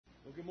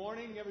Good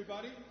morning,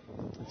 everybody.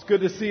 It's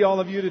good to see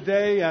all of you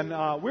today, and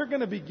we're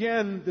going to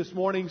begin this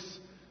morning's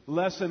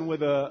lesson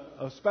with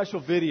a special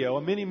video,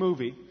 a mini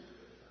movie,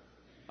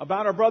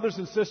 about our brothers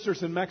and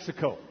sisters in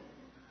Mexico.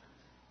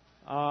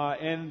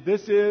 And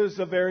this is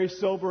a very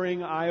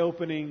sobering,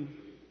 eye-opening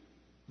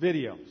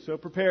video, so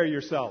prepare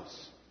yourselves.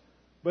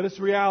 But it's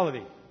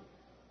reality.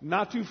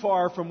 Not too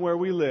far from where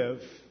we live,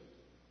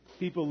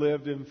 people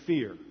lived in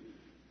fear.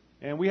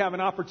 And we have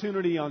an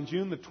opportunity on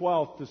June the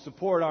 12th to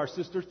support our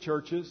sister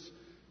churches.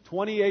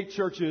 28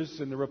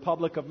 churches in the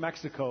Republic of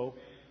Mexico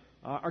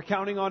are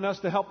counting on us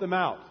to help them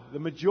out. The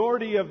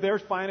majority of their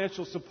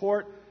financial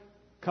support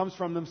comes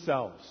from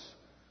themselves.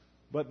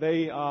 But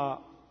they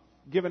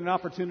given an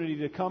opportunity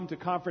to come to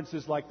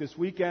conferences like this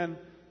weekend,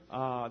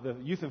 the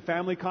Youth and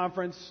Family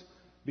Conference,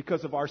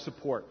 because of our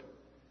support.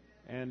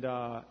 And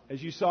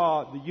as you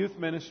saw, the youth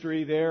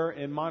ministry there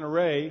in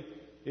Monterrey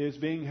is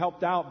being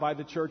helped out by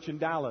the church in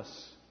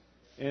Dallas.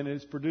 And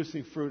is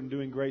producing fruit and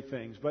doing great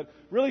things. But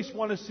really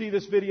want to see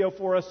this video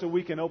for us so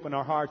we can open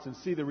our hearts and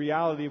see the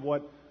reality of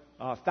what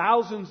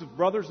thousands of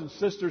brothers and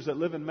sisters that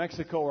live in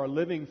Mexico are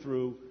living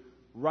through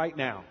right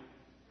now,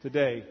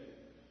 today,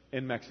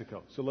 in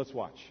Mexico. So let's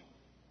watch.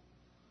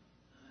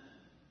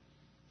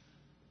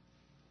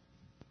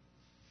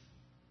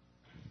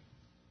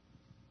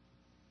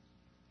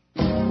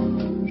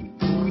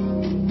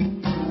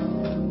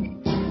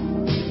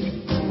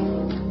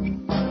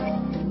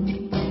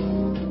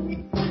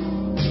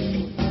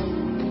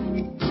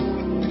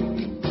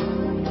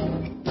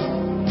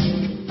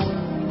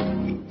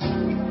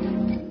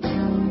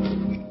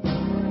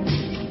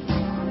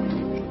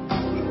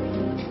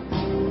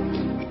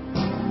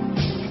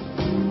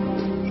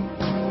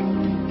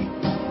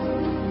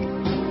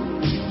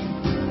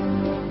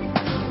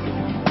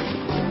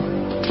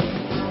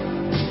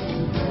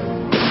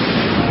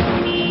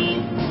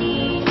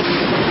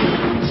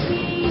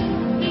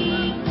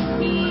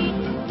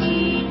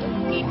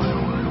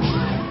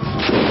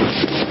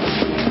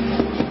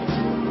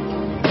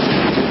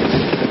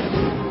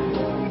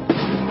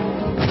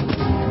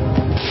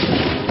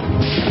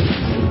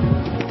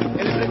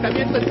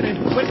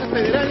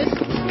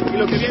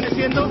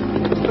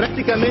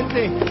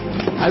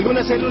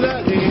 Alguna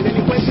célula de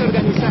delincuencia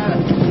organizada.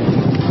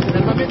 En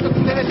el momento que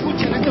usted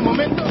escucha en este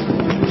momento,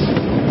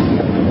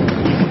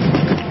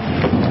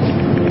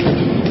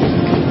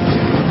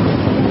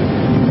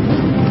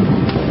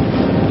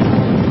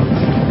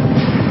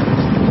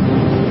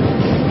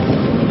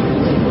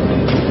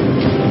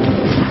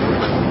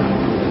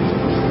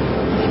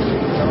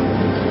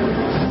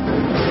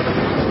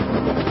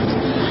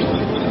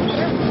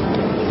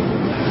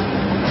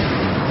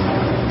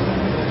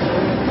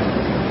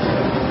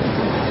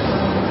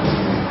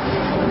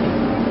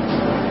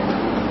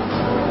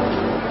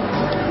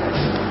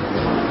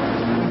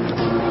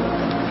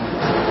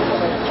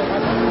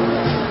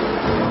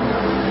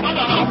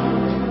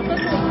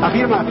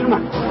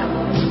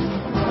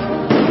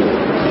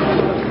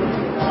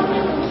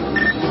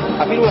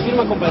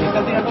 afirma, compadre,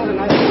 está tirando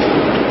ordenadas.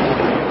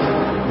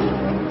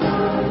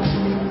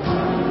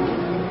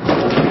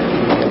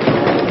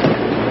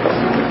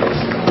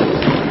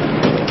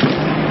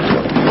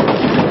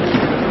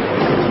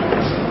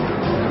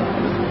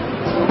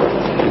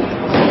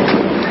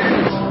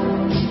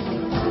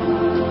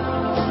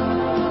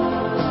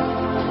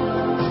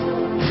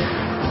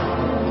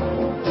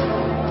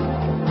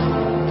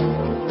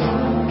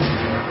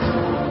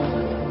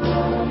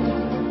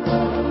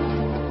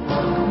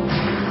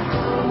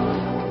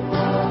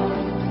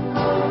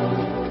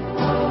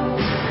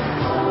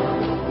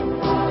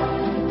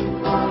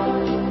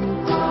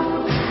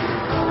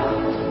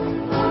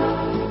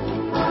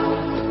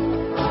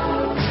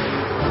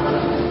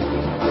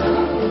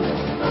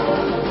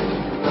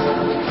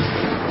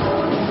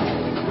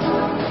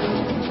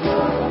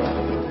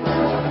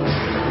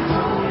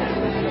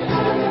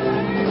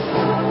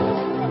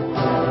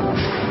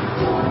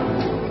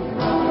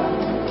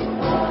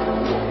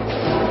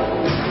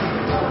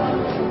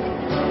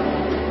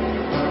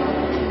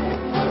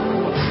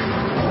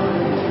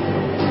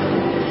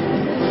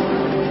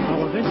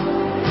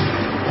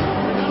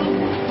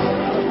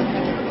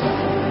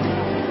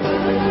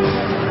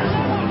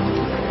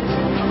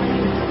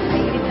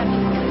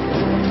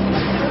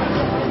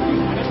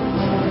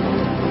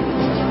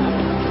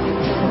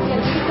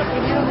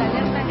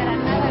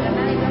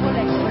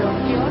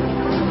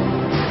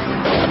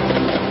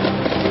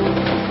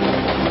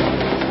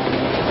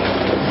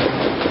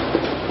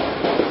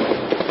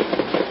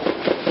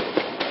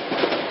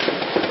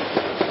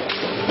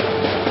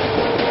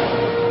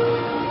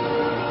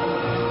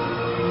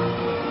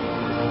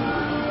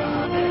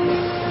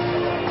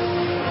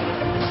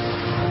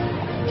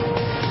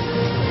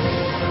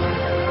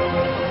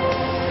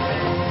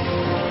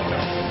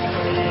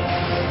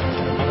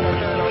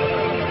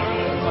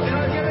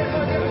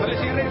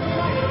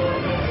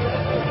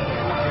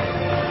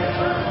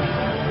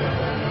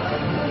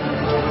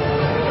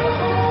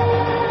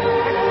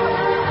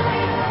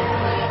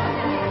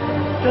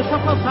 está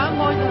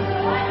pasando, oiga?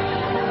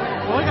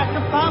 Oiga, ¿qué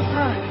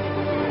pasa?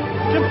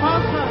 ¿Qué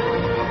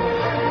pasa?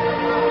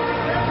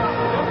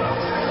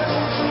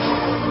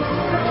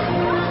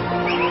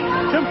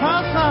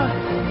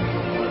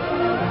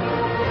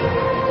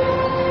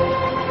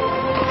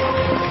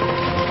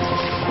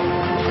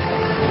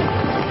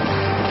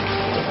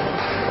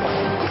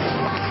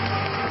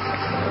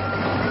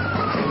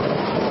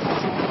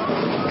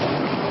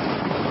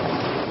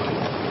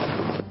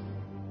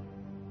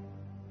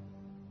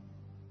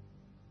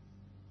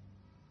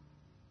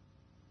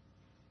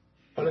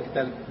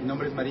 tal? Mi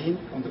nombre es Marín,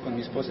 junto con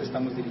mi esposa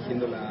estamos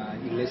dirigiendo la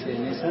iglesia de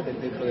Nesa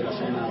dentro de la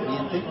zona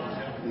oriente,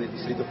 en el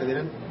Distrito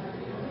Federal.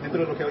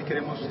 Dentro de lo que hoy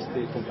queremos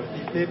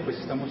compartirte, pues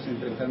estamos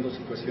enfrentando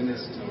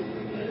situaciones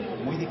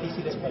muy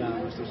difíciles para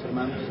nuestros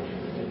hermanos,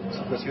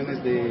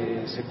 situaciones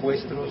de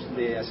secuestros,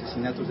 de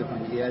asesinatos de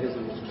familiares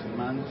de nuestros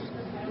hermanos,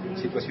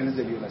 situaciones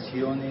de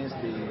violaciones,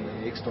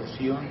 de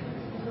extorsión,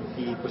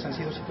 y pues han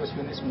sido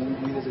situaciones muy,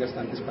 muy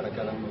desgastantes para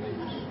cada uno de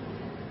ellos.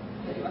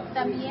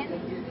 También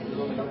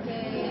lo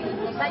que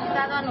nos ha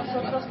ayudado a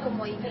nosotros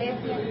como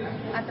iglesia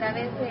a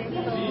través de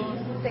estos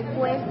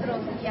secuestros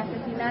y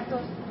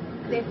asesinatos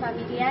de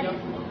familiares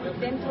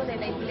dentro de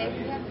la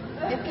iglesia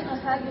es que nos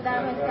ha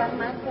ayudado a estar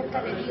más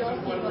cerca de Dios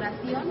en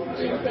oración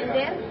y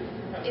entender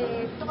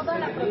toda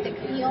la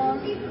protección,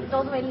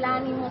 todo el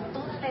ánimo,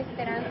 toda la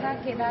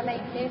esperanza que da la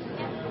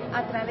iglesia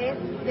a través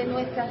de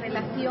nuestras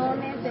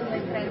relaciones, de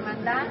nuestra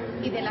hermandad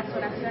y de las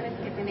oraciones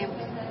que tenemos.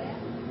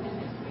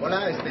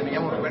 Hola, me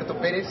llamo Roberto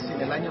Pérez. En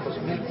el año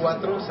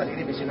 2004 salí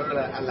de misionero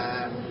a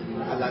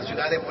la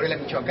ciudad de Morelia,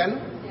 Michoacán.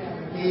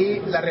 Y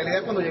la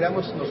realidad cuando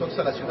llegamos nosotros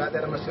a la ciudad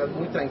era una ciudad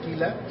muy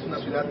tranquila, es una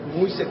ciudad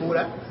muy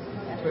segura,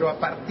 pero a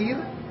partir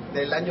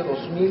del año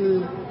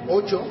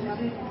 2008,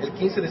 el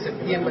 15 de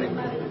septiembre,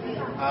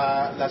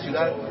 la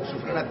ciudad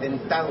sufrió un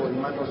atentado en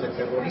manos de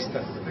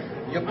terroristas.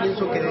 Yo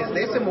pienso que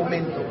desde ese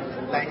momento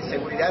la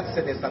inseguridad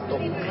se desató,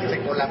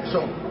 se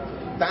colapsó,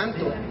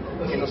 tanto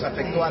que nos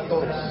afectó a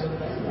todos.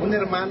 Un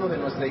hermano de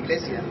nuestra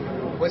iglesia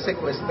fue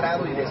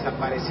secuestrado y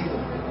desaparecido.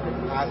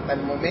 Hasta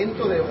el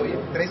momento de hoy,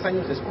 3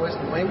 años después,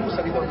 no hemos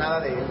sabido nada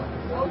de él.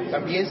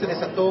 También se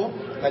desató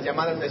las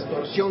llamadas de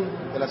extorsión,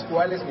 de las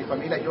cuales mi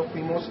familia y yo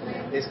fuimos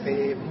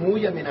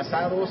muy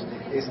amenazados,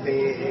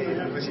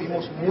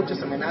 recibimos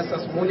muchas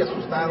amenazas, muy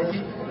asustados,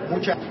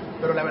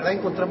 pero la verdad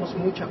encontramos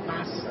mucha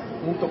paz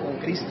junto con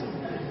Cristo.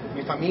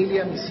 Mi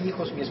familia, mis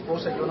hijos, mi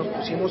esposa y yo nos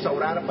pusimos a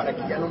orar para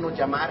que ya no nos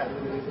llamaran.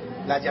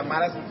 Las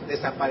llamadas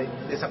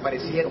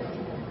desaparecieron.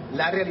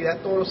 La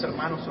realidad, todos los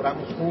hermanos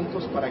oramos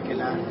juntos para que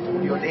la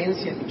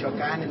violencia en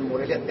Michoacán, en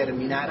Morelia,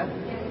 terminara.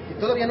 Y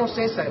todavía no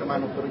cesa,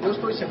 hermano, pero yo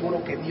estoy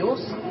seguro que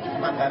Dios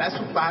mandará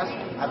su paz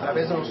a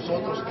través de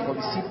nosotros como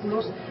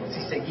discípulos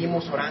si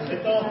seguimos orando.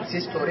 Así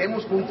es que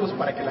oremos juntos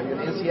para que la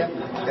violencia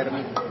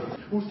termine.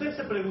 Ustedes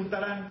se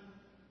preguntarán.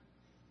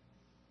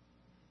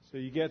 So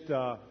you get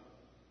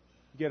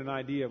an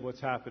idea of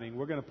what's happening.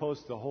 We're going to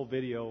post the whole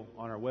video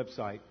on our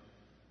website.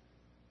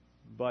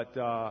 But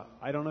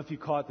I don't know if you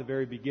caught the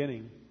very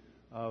beginning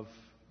of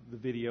the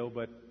video,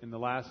 but in the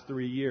last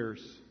 3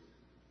 years,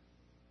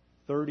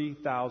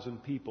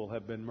 30,000 people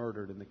have been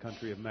murdered in the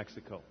country of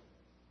Mexico.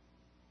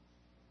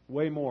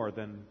 Way more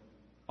than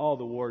all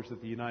the wars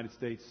that the United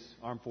States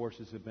Armed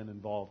Forces have been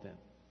involved in.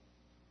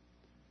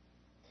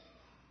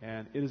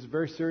 And it is a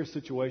very serious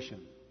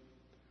situation.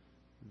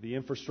 The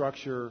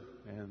infrastructure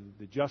and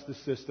the justice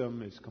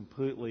system is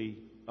completely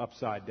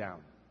upside down.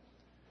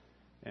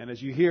 And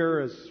as you hear,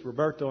 as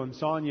Roberto and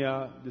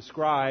Sonia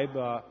describe,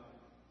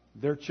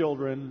 their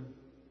children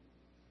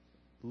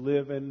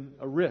live in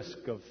a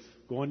risk of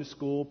going to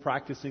school,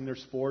 practicing their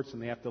sports,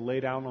 and they have to lay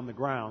down on the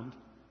ground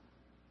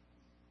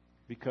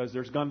because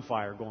there's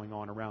gunfire going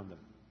on around them.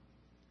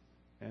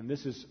 And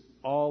this is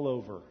all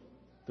over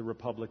the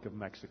Republic of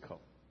Mexico.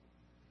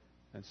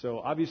 And so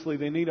obviously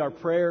they need our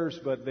prayers,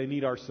 but they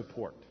need our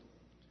support.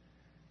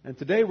 And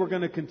today we're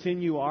going to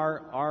continue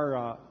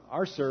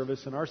our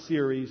service and our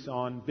series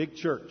on Big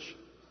Church.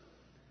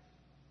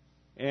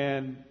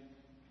 And,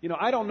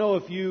 I don't know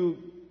if you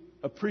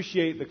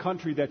appreciate the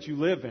country that you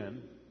live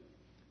in,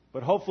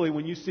 but hopefully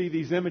when you see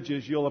these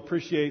images, you'll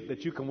appreciate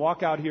that you can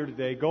walk out here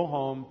today, go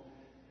home,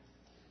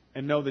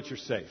 and know that you're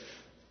safe.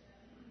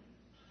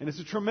 And it's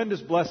a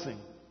tremendous blessing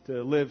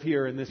to live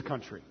here in this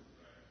country.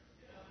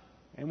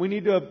 And we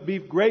need to be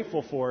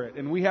grateful for it.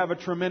 And we have a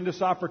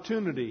tremendous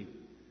opportunity.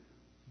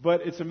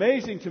 But it's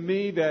amazing to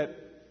me that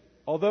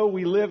although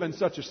we live in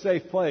such a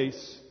safe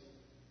place,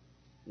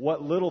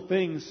 what little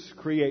things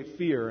create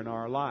fear in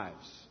our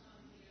lives.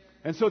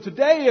 And so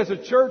today as a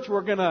church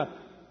we're going to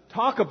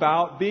talk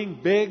about being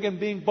big and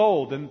being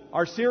bold. And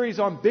our series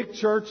on Big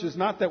Church is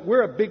not that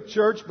we're a big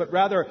church, but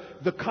rather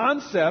the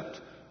concept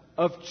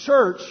of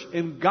church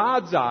in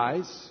God's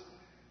eyes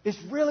is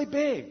really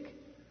big.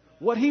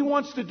 What He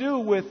wants to do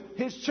with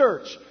His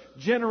church,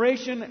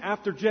 generation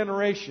after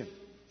generation.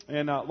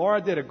 And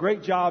Laura did a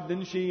great job,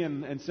 didn't she,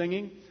 in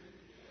singing?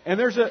 And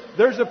there's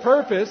a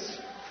purpose.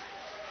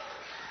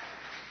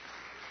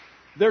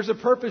 There's a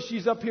purpose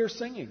she's up here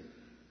singing.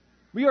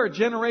 We are a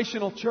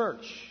generational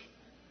church.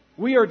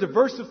 We are a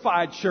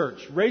diversified church,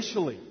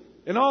 racially,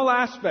 in all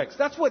aspects.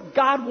 That's what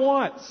God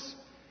wants.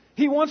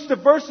 He wants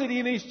diversity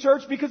in His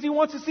church because He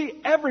wants to see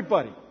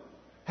everybody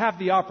have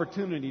the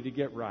opportunity to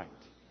get right.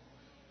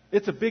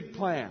 It's a big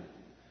plan.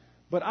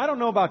 But I don't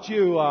know about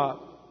you,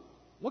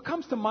 what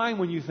comes to mind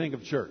when you think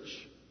of church?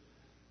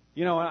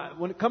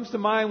 When it comes to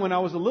mind, when I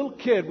was a little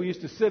kid, we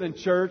used to sit in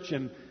church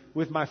and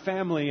with my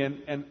family,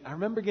 and I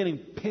remember getting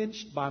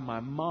pinched by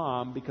my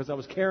mom because I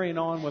was carrying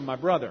on with my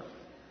brother.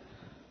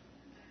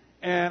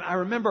 And I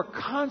remember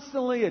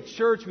constantly at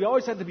church, we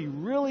always had to be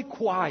really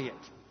quiet.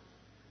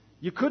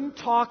 You couldn't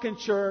talk in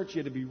church. You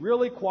had to be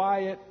really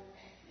quiet,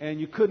 and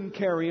you couldn't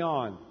carry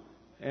on.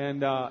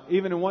 And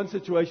even in one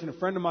situation, a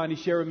friend of mine, he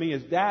shared with me,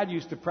 his dad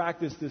used to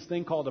practice this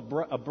thing called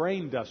a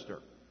brain duster.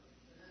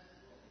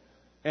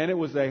 And it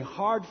was a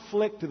hard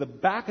flick to the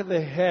back of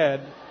the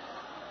head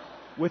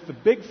with the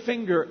big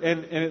finger,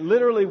 and it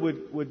literally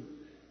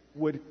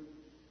would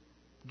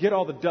get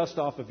all the dust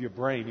off of your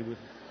brain.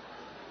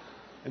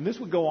 And this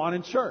would go on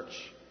in church.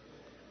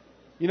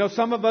 You know,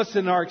 some of us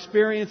in our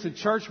experience in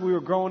church, we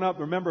were growing up,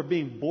 remember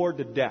being bored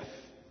to death.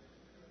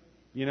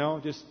 You know,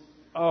 just,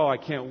 oh, I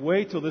can't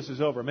wait till this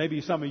is over.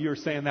 Maybe some of you are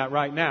saying that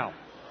right now.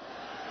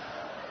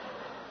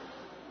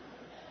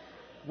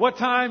 What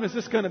time is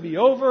this going to be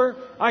over?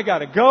 I got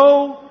to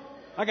go.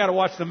 I got to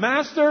watch the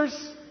Masters.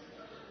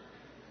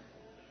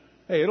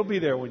 Hey, it'll be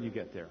there when you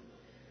get there.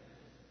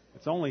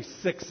 It's only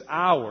 6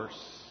 hours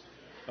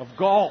of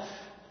golf.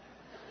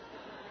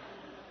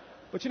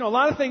 But you know, a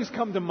lot of things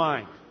come to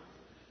mind.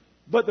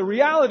 But the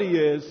reality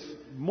is,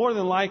 more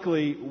than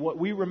likely, what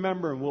we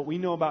remember and what we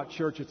know about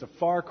church, it's a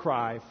far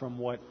cry from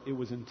what it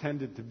was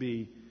intended to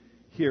be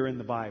here in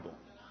the Bible.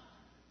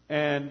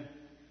 And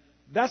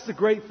that's the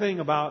great thing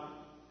about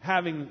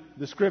having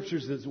the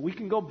Scriptures, is we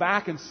can go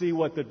back and see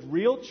what the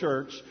real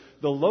church,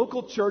 the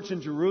local church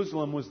in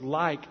Jerusalem, was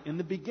like in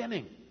the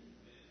beginning.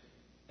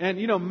 And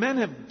you know, men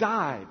have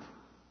died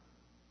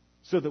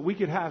so that we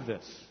could have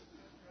this.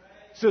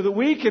 So that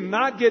we can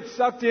not get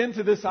sucked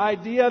into this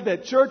idea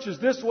that church is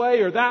this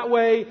way or that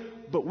way,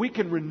 but we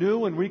can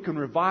renew and we can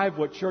revive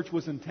what church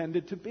was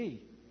intended to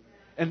be.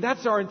 And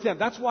that's our intent.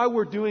 That's why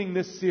we're doing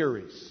this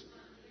series.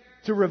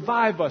 To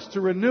revive us,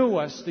 to renew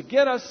us, to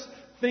get us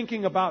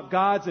thinking about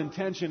God's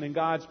intention and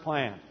God's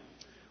plan.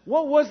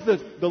 What was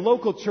the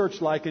local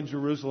church like in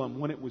Jerusalem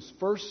when it was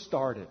first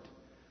started?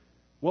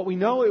 Well, we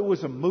know it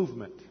was a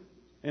movement.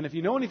 And if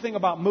you know anything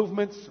about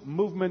movements,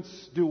 movements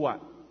do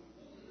what?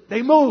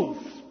 They move.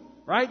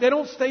 Right? They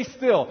don't stay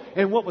still.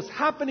 And what was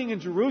happening in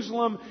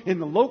Jerusalem, in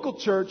the local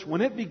church,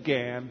 when it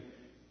began,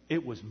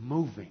 it was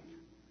moving.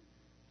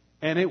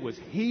 And it was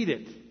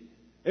heated.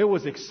 It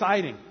was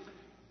exciting.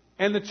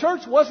 And the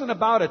church wasn't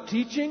about a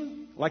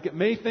teaching, like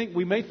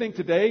we may think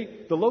today.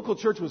 The local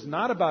church was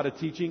not about a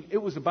teaching. It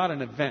was about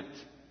an event.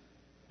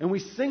 And we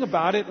sing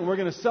about it, and we're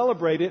going to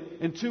celebrate it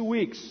in 2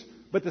 weeks.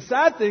 But the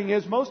sad thing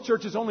is, most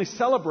churches only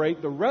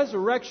celebrate the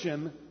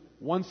resurrection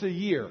once a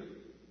year.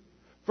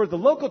 For the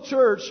local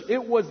church,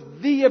 it was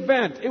the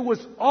event. It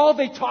was all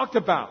they talked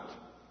about.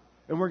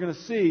 And we're going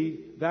to see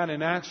that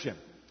in action.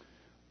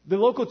 The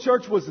local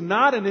church was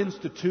not an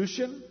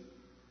institution.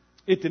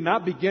 It did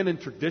not begin in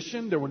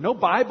tradition. There were no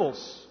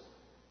Bibles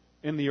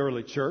in the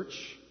early church.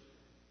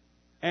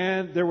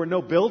 And there were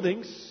no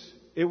buildings.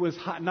 It was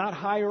not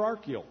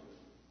hierarchical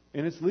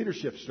in its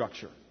leadership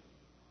structure.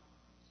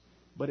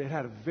 But it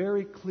had a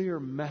very clear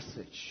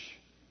message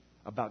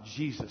about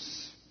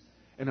Jesus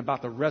and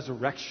about the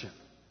resurrection.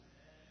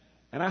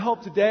 And I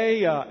hope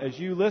today, as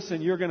you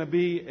listen, you're going to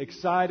be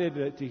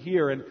excited to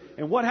hear.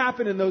 And what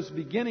happened in those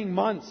beginning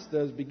months,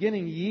 those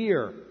beginning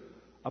year,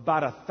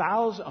 about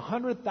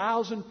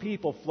 100,000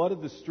 people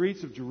flooded the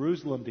streets of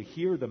Jerusalem to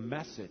hear the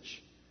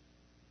message.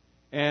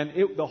 And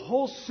the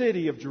whole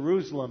city of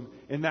Jerusalem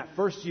in that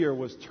first year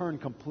was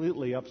turned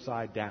completely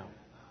upside down.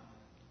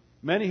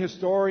 Many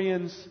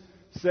historians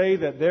say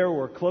that there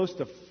were close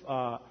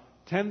to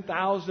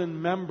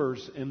 10,000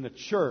 members in the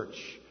church.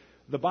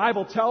 The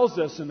Bible tells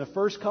us in the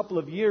first couple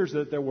of years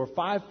that there were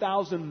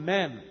 5,000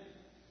 men,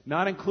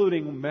 not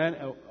including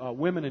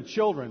women and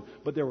children,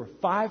 but there were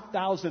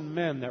 5,000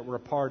 men that were a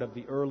part of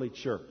the early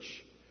church.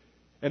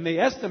 And they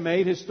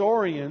estimate,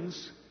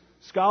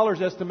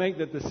 scholars estimate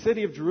that the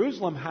city of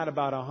Jerusalem had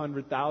about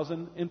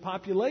 100,000 in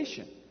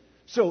population.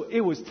 So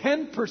it was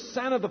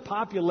 10% of the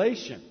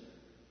population,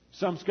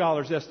 some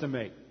scholars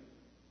estimate,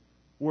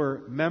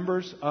 were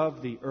members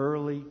of the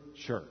early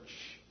church.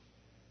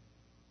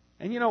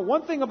 And you know,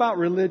 one thing about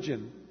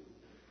religion,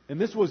 and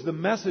this was the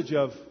message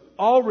of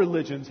all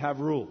religions have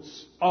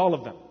rules, all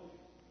of them.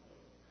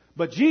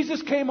 But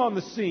Jesus came on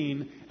the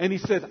scene and He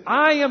said,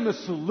 I am the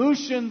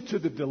solution to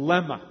the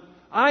dilemma.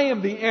 I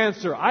am the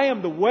answer. I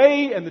am the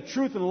way and the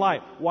truth and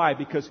life. Why?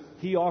 Because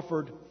He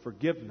offered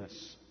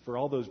forgiveness for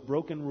all those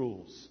broken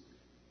rules.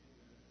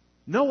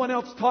 No one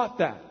else taught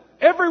that.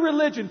 Every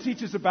religion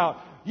teaches about,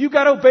 you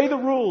got to obey the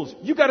rules.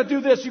 You got to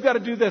do this. You got to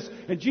do this.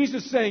 And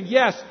Jesus is saying,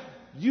 yes,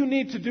 you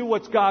need to do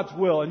what's God's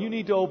will and you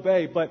need to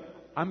obey, but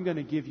I'm going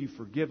to give you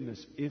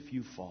forgiveness if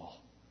you fall.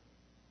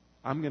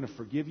 I'm going to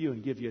forgive you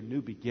and give you a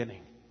new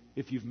beginning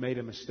if you've made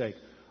a mistake.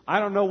 I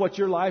don't know what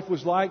your life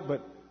was like,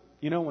 but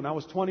you know, when I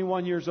was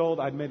 21 years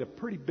old, I'd made a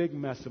pretty big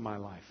mess of my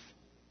life.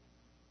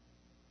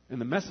 And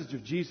the message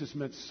of Jesus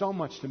meant so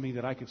much to me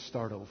that I could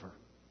start over.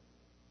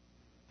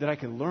 That I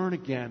could learn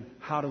again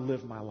how to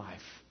live my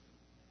life.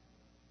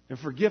 And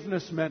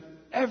forgiveness meant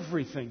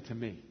everything to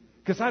me.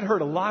 Because I'd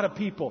hurt a lot of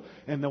people.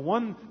 And the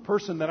one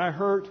person that I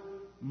hurt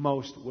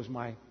most was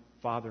my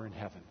Father in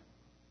heaven.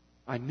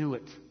 I knew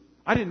it.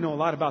 I didn't know a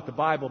lot about the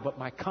Bible, but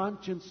my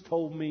conscience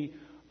told me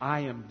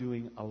I am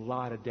doing a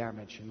lot of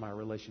damage in my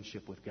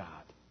relationship with God.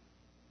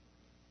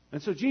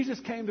 And so Jesus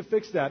came to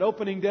fix that.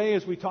 Opening day,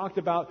 as we talked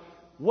about,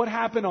 what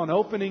happened on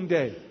opening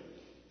day?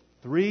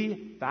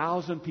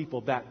 3,000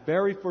 people that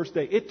very first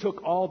day. It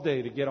took all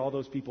day to get all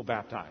those people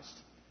baptized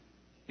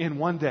in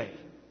one day.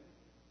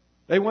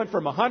 They went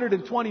from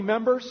 120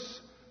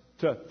 members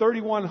to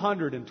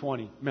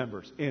 3,120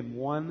 members in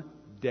one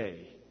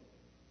day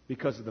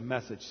because of the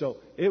message. So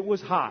it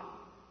was hot.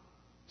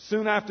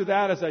 Soon after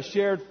that, as I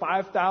shared,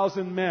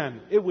 5,000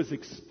 men. It was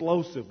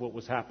explosive what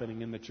was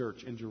happening in the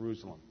church in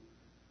Jerusalem.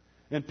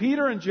 And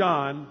Peter and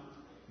John,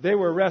 they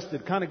were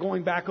arrested, kind of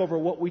going back over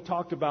what we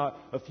talked about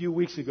a few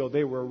weeks ago.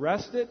 They were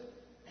arrested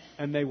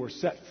and they were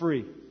set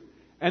free.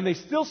 And they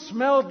still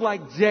smelled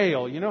like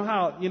jail. You know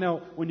how,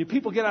 when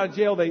people get out of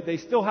jail, they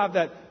still have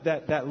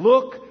that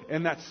look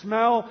and that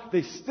smell.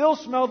 They still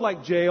smelled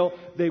like jail.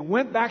 They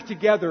went back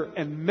together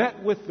and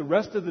met with the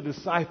rest of the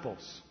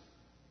disciples.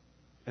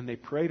 And they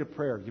prayed a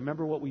prayer. You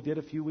remember what we did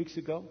a few weeks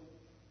ago?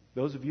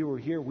 Those of you who were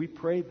here, we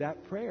prayed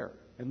that prayer.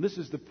 And this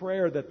is the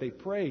prayer that they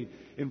prayed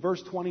in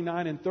verse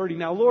 29 and 30.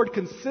 Now, Lord,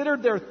 consider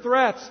their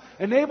threats.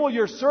 Enable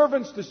your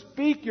servants to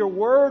speak your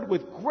word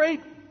with great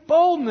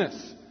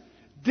boldness.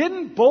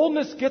 Didn't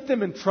boldness get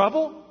them in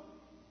trouble?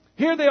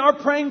 Here they are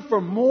praying for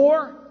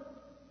more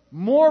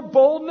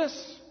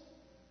boldness.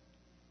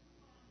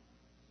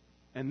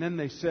 And then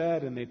they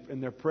said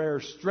in their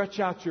prayer, stretch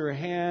out your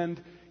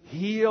hand,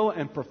 heal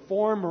and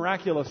perform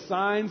miraculous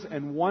signs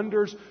and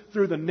wonders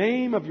through the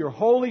name of your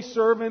holy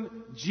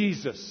servant,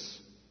 Jesus.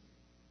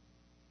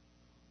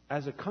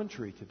 As a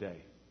country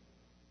today,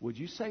 would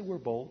you say we're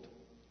bold?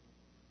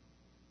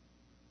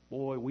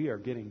 Boy, we are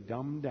getting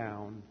dumbed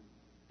down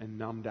and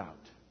numbed out.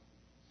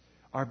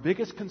 Our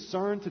biggest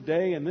concern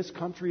today in this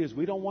country is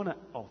we don't want to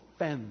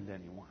offend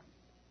anyone.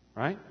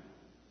 Right?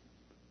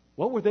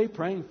 What were they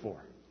praying for?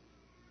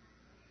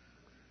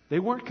 They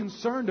weren't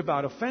concerned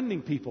about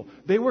offending people.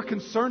 They were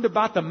concerned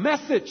about the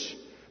message.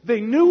 They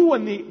knew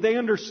when they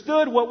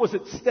understood what was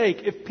at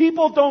stake. If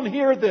people don't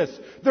hear this,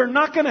 they're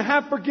not going to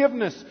have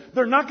forgiveness.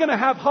 They're not going to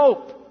have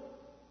hope.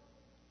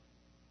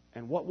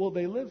 And what will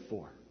they live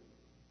for?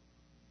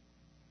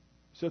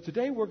 So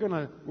today we're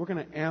going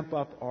to amp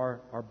up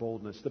our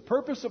boldness. The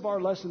purpose of our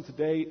lesson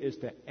today is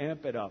to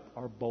amp it up,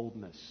 our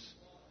boldness.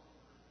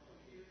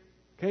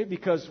 Okay,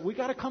 because we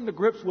got to come to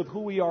grips with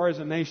who we are as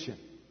a nation.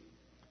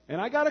 And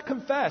I got to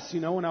confess,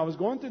 when I was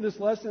going through this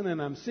lesson and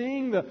I'm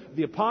seeing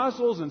the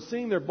apostles and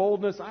seeing their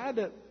boldness,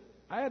 I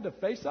had to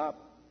face up.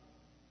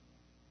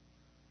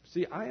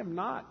 See, I am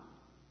not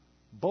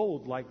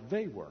bold like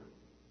they were.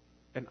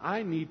 And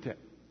I need to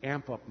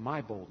amp up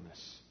my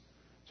boldness.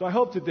 So I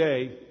hope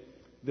today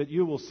that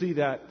you will see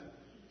that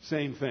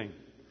same thing.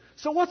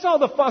 So what's all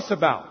the fuss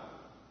about?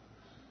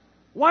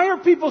 Why are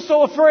people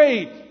so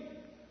afraid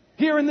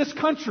here in this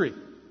country?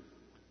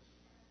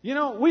 We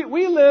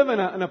live in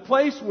a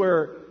place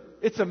where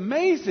it's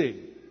amazing.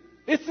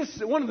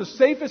 It's one of the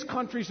safest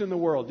countries in the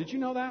world. Did you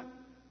know that?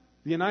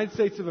 The United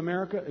States of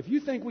America. If you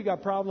think we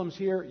got problems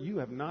here, you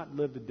have not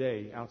lived a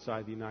day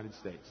outside the United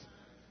States.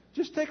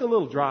 Just take a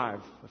little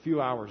drive a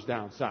few hours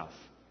down south.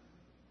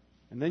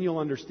 And then you'll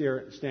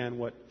understand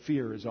what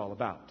fear is all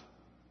about.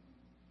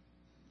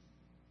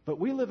 But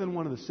we live in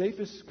one of the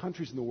safest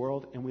countries in the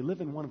world, and we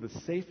live in one of the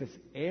safest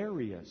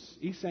areas,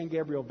 East San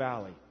Gabriel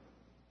Valley.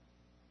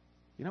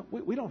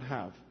 We don't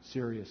have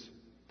serious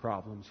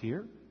problems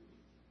here.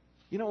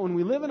 When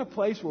we live in a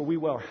place where we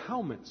wear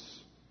helmets,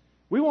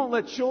 we won't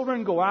let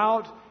children go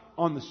out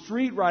on the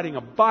street riding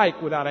a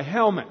bike without a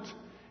helmet.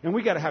 And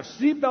we got to have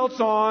seatbelts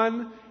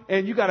on,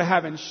 and you got to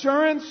have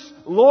insurance,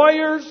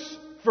 lawyers,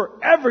 for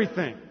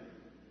everything.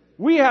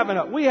 We have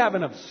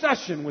an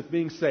obsession with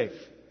being safe.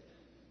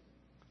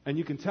 And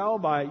you can tell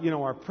by,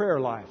 our prayer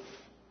life.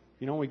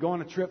 When we go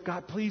on a trip,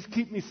 God, please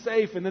keep me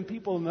safe. And then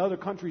people in the other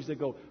countries, they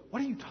go,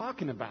 what are you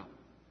talking about?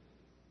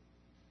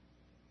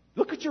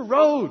 Look at your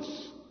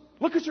roads.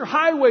 Look at your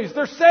highways.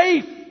 They're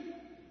safe.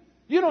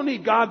 You don't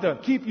need God to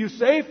keep you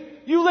safe.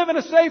 You live in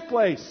a safe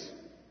place.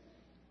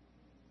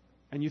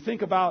 And you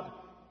think about,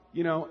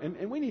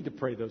 and we need to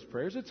pray those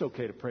prayers. It's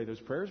okay to pray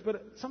those prayers,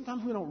 but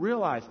sometimes we don't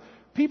realize.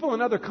 People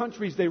in other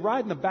countries, they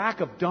ride in the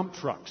back of dump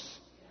trucks.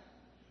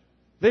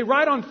 They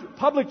ride on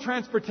public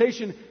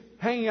transportation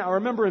hanging out. I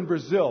remember in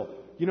Brazil,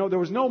 there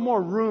was no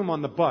more room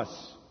on the bus.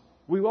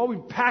 We always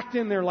packed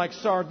in there like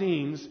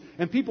sardines,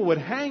 and people would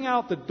hang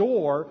out the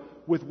door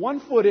with one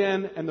foot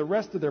in and the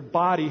rest of their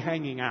body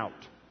hanging out.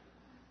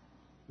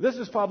 This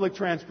is public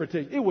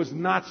transportation. It was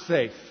not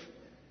safe,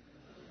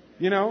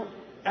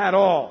 at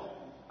all.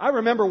 I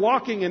remember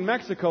walking in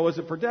Mexico as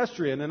a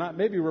pedestrian, and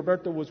maybe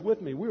Roberto was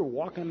with me. We were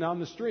walking down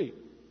the street,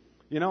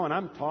 and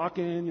I'm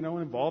talking,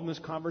 involved in this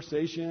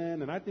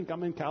conversation, and I think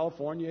I'm in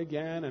California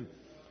again, and,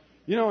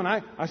 and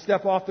I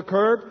step off the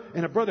curb,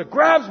 and a brother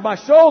grabs my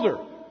shoulder.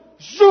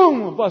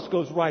 Zoom! A bus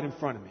goes right in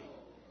front of me.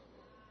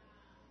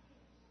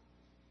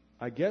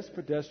 I guess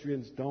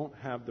pedestrians don't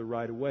have the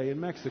right of way in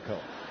Mexico.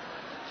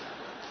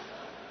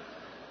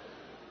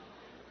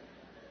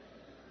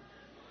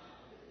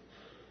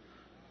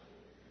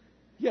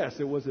 Yes,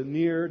 it was a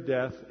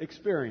near-death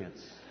experience.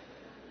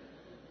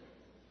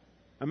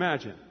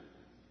 Imagine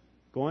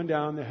going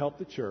down to help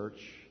the church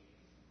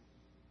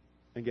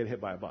and get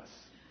hit by a bus.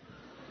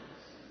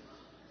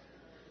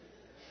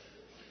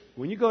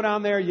 When you go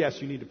down there, yes,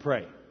 you need to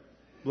pray.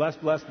 Bless,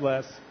 bless,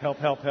 bless. Help,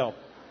 help, help.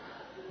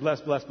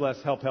 Bless, bless,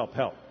 bless. Help, help,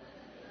 help.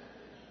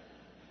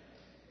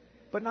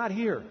 But not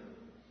here.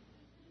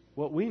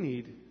 What we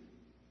need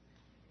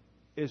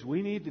is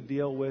we need to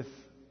deal with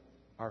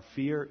our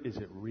fear. Is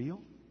it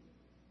real?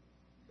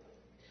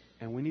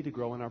 And we need to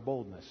grow in our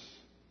boldness.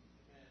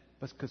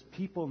 That's because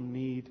people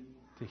need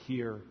to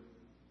hear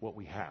what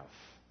we have.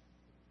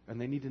 And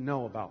they need to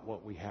know about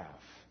what we have.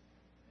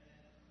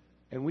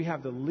 And we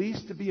have the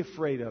least to be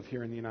afraid of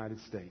here in the United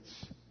States.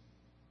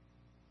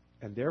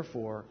 And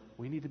therefore,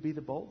 we need to be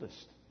the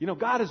boldest. You know,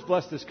 God has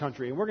blessed this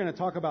country, and we're going to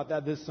talk about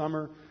that this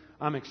summer.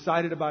 I'm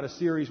excited about a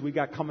series we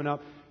got coming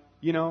up.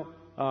 You know,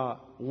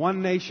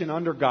 One Nation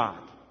Under God.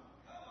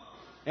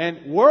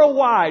 And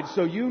worldwide,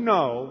 so you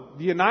know,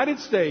 the United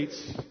States,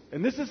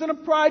 and this isn't a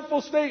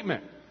prideful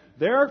statement,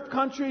 there are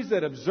countries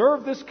that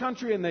observe this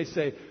country and they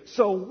say,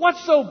 so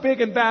what's so big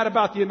and bad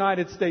about the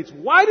United States?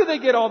 Why do they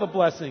get all the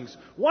blessings?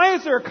 Why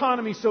is their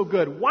economy so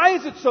good? Why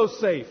is it so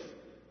safe?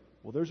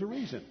 Well, there's a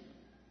reason.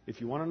 If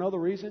you want to know the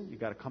reason,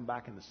 you've got to come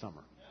back in the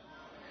summer.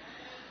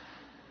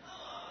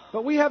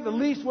 But we have the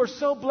least. We're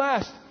so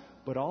blessed.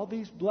 But all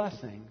these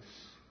blessings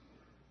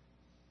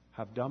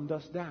have dumbed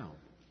us down.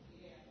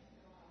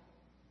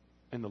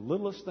 And the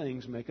littlest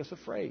things make us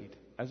afraid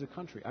as a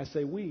country. I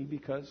say we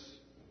because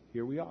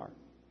here we are.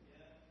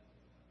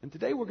 And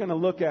today we're going to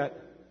look at,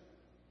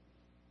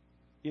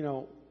 you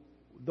know,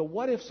 the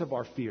what-ifs of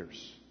our fears.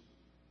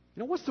 You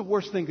know, what's the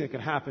worst thing that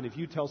can happen if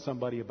you tell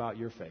somebody about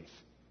your faith?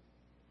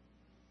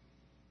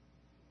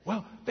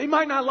 Well, they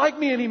might not like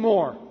me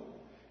anymore.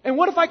 And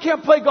what if I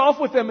can't play golf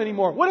with them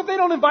anymore? What if they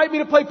don't invite me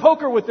to play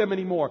poker with them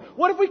anymore?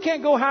 What if we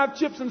can't go have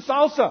chips and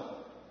salsa?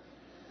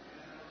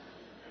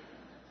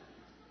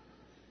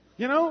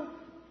 You know?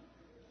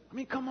 I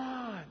mean, come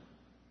on.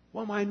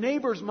 Well, my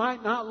neighbors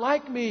might not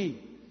like me.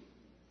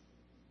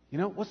 You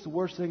know, what's the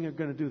worst thing they're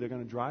going to do? They're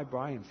going to drive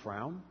by and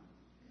frown?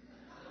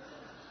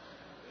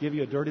 Give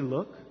you a dirty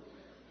look?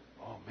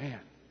 Oh,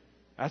 man.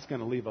 That's going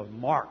to leave a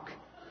mark.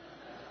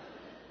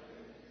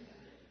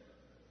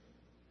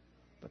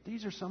 But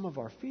these are some of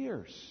our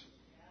fears.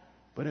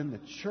 But in the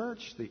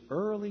church, the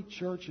early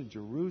church in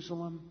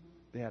Jerusalem,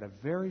 they had a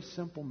very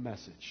simple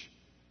message.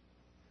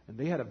 And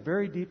they had a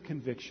very deep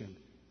conviction.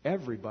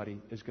 Everybody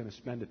is going to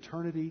spend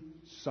eternity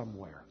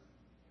somewhere.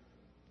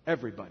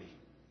 Everybody.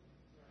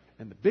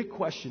 And the big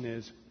question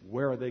is,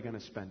 where are they going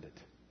to spend it?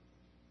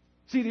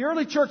 See, the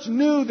early church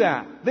knew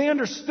that. They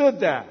understood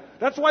that.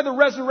 That's why the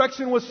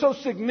resurrection was so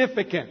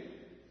significant.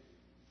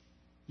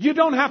 You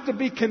don't have to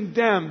be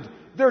condemned.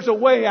 There's a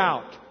way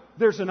out.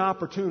 There's an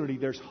opportunity.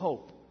 There's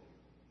hope.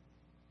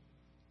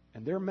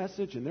 And their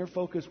message and their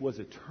focus was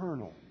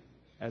eternal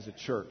as a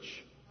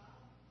church.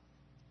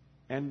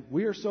 And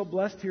we are so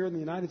blessed here in the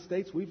United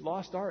States, we've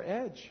lost our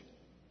edge.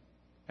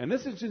 And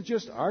this isn't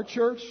just our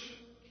church,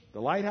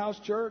 the Lighthouse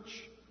Church.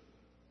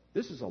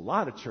 This is a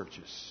lot of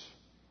churches.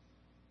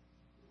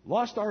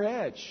 Lost our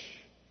edge.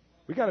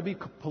 We've got to be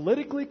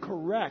politically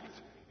correct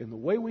in the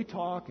way we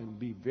talk and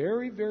be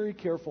very, very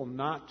careful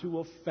not to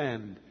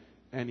offend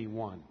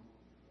anyone.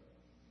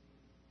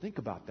 Think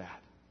about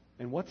that.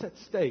 And what's at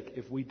stake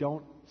if we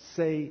don't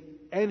say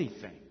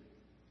anything?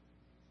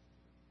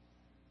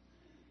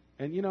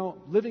 And you know,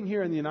 living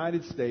here in the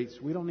United States,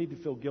 we don't need to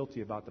feel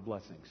guilty about the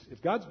blessings.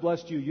 If God's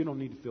blessed you, you don't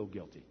need to feel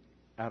guilty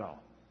at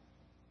all.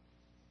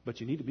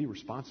 But you need to be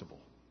responsible.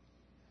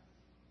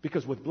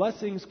 Because with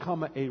blessings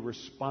come a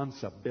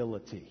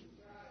responsibility.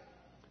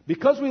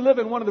 Because we live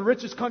in one of the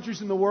richest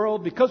countries in the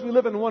world, because we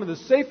live in one of the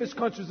safest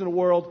countries in the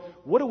world,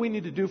 what do we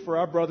need to do for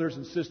our brothers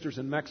and sisters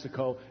in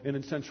Mexico and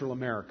in Central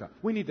America?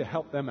 We need to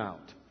help them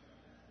out.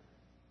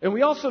 And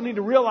we also need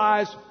to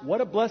realize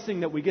what a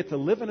blessing that we get to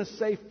live in a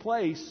safe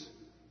place,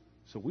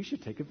 so we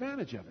should take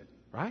advantage of it,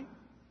 right?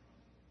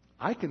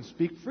 I can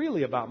speak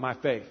freely about my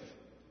faith.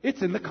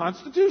 It's in the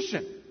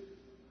Constitution.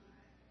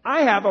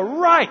 I have a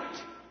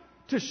right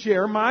to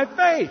share my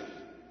faith.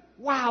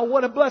 Wow,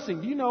 what a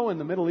blessing. Do you know in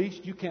the Middle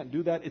East you can't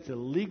do that? It's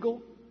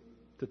illegal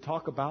to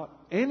talk about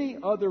any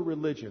other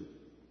religion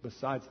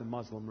besides the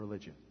Muslim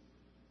religion.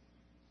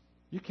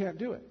 You can't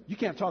do it. You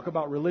can't talk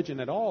about religion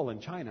at all in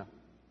China.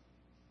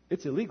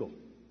 It's illegal.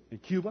 In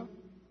Cuba,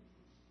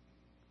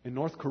 in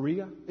North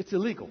Korea, it's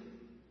illegal.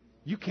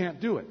 You can't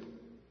do it.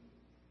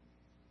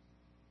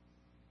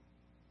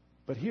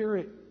 But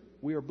here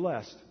we are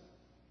blessed.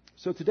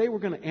 So today we're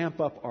going to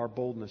amp up our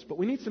boldness, but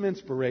we need some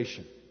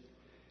inspiration.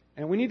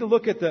 And we need to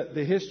look at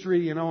the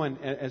history, you know,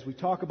 and as we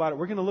talk about it,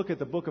 we're going to look at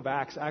the book of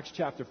Acts, Acts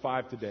chapter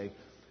 5 today,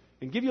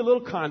 and give you a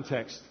little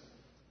context.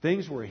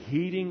 Things were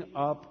heating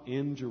up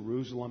in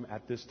Jerusalem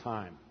at this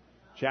time.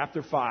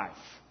 Chapter 5.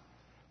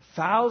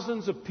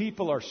 Thousands of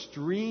people are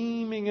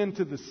streaming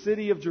into the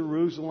city of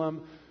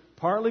Jerusalem,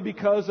 partly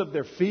because of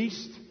their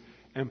feast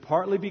and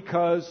partly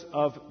because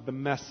of the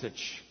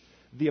message.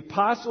 The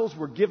apostles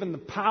were given the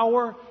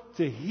power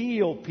to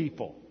heal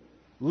people.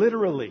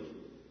 Literally.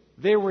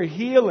 They were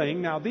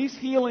healing. Now, these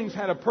healings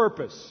had a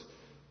purpose.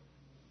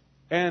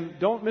 And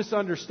don't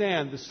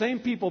misunderstand, the same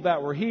people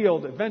that were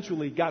healed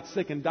eventually got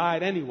sick and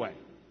died anyway.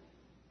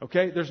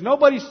 Okay? There's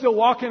nobody still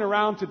walking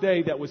around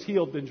today that was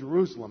healed in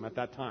Jerusalem at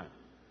that time.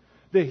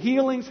 The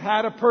healings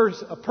had a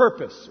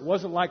purpose. It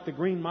wasn't like the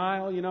Green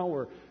Mile,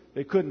 where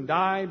they couldn't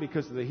die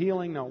because of the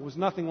healing. No, it was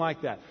nothing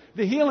like that.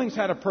 The healings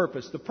had a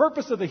purpose. The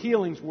purpose of the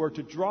healings were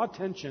to draw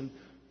attention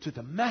to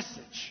the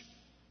message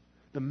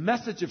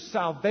of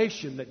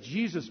salvation that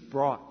Jesus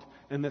brought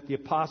and that the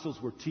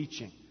apostles were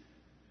teaching.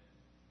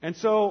 And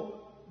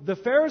so the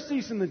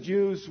Pharisees and the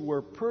Jews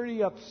were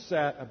pretty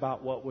upset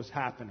about what was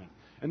happening.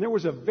 And there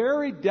was a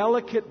very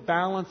delicate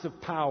balance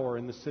of power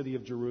in the city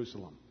of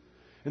Jerusalem.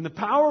 And the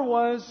power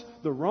was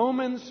the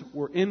Romans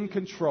were in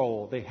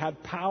control. They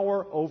had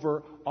power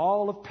over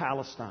all of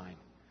Palestine.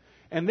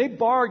 And they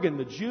bargained,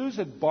 the Jews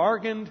had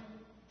bargained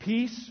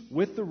peace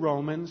with the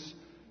Romans,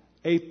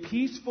 a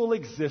peaceful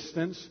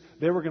existence.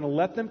 They were going to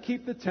let them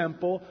keep the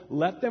temple,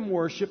 let them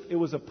worship. It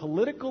was a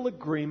political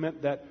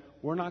agreement that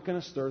we're not going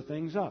to stir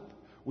things up.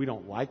 We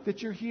don't like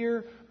that you're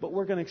here, but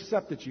we're going to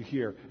accept that you're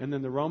here. And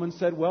then the Romans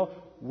said, well,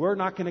 we're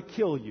not going to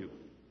kill you.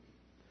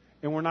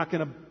 And we're not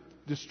going to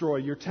destroy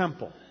your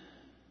temple.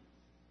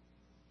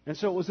 And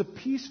so it was a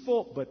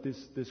peaceful, but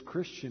this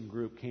Christian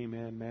group came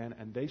in, man,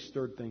 and they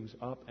stirred things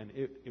up, and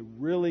it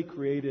really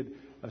created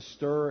a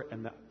stir,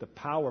 and the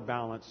power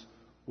balance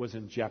was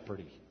in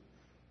jeopardy.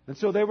 And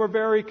so they were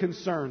very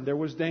concerned. There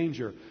was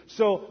danger.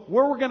 So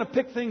where we're going to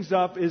pick things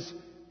up is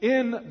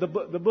in the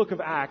book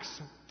of Acts.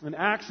 And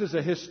Acts is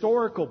a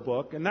historical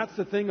book, and that's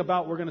the thing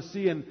about we're going to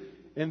see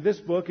in this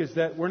book is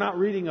that we're not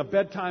reading a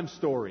bedtime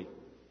story.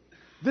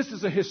 This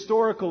is a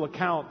historical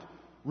account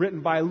written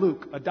by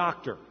Luke, a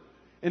doctor.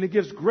 And it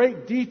gives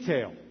great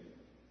detail.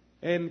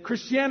 And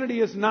Christianity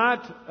is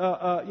not,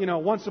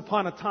 once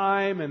upon a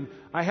time, and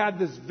I had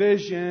this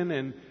vision,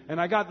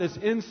 and I got this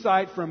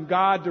insight from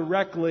God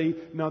directly.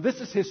 No, this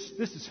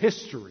is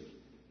history.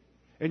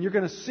 And you're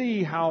going to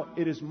see how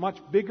it is much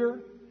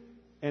bigger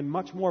and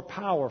much more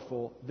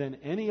powerful than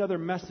any other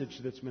message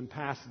that's been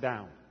passed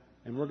down.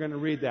 And we're going to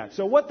read that.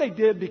 So what they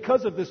did,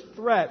 because of this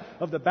threat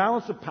of the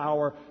balance of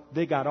power,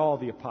 they got all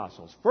the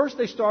apostles. First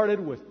they started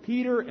with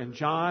Peter and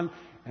John,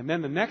 and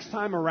then the next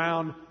time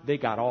around, they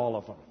got all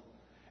of them.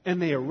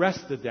 And they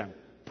arrested them,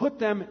 put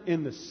them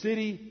in the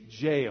city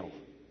jail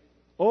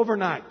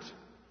overnight.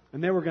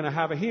 And they were going to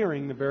have a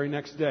hearing the very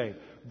next day.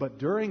 But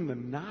during the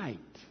night,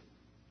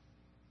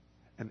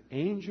 an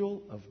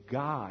angel of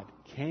God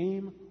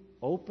came,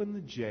 opened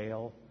the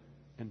jail,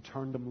 and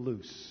turned them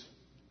loose.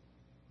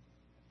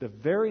 The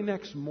very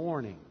next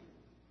morning,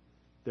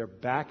 they're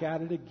back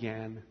at it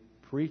again,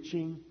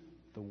 preaching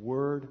the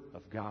Word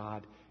of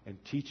God and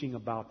teaching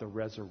about the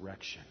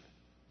resurrection.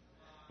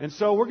 And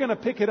so we're going to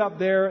pick it up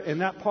there in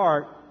that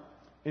part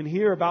and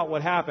hear about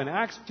what happened.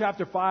 Acts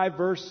chapter 5,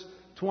 verse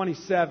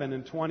 27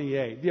 and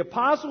 28. The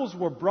apostles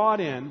were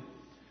brought in.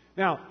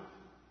 Now,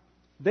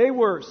 they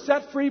were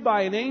set free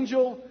by an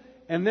angel,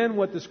 and then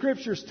what the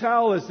scriptures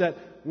tell is that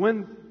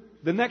when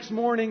the next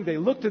morning they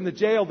looked in the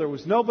jail, there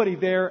was nobody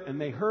there, and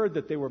they heard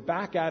that they were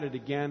back at it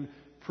again,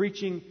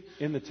 preaching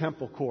in the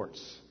temple courts.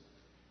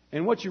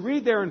 And what you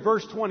read there in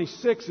verse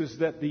 26 is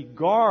that the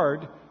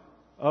guard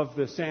of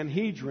the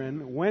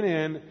Sanhedrin went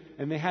in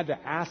and they had to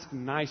ask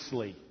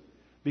nicely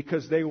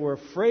because they were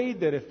afraid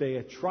that if they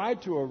had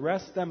tried to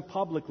arrest them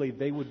publicly,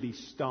 they would be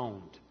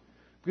stoned.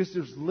 Because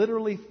there's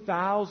literally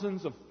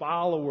thousands of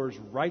followers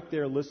right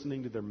there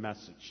listening to their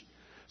message.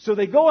 So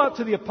they go out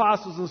to the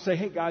apostles and say,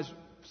 hey guys,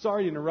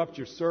 sorry to interrupt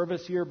your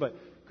service here, but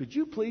could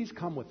you please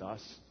come with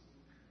us?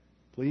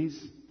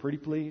 Please? Pretty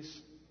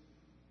please?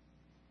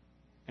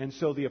 And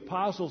so the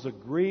apostles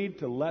agreed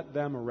to let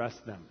them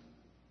arrest them.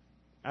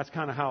 That's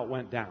kind of how it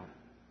went down.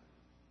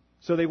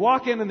 So they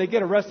walk in and they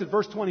get arrested.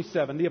 Verse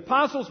 27. The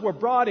apostles were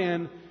brought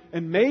in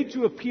and made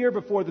to appear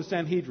before the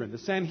Sanhedrin. The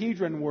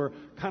Sanhedrin were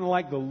kind of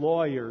like the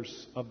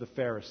lawyers of the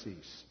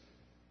Pharisees.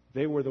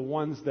 They were the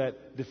ones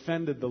that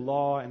defended the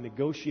law and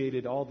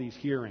negotiated all these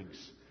hearings.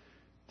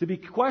 To be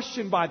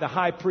questioned by the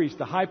high priest.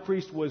 The high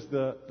priest was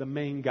the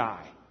main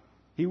guy.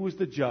 He was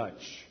the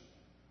judge.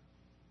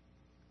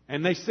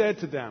 And they said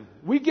to them,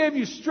 we gave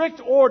you strict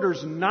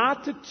orders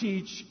not to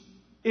teach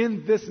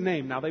in this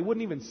name. Now, they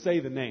wouldn't even say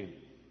the name.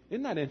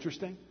 Isn't that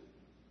interesting?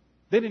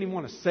 They didn't even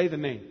want to say the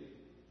name.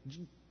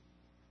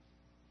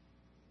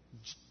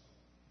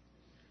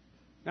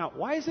 Now,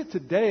 why is it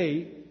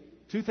today,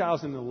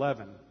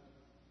 2011,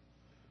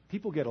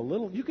 people get a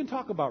little... You can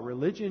talk about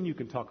religion, you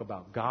can talk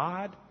about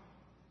God,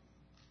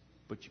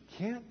 but you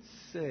can't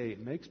say...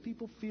 It makes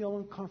people feel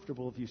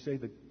uncomfortable if you say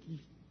the...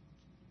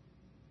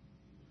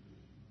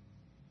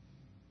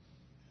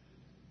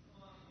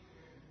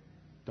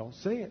 Don't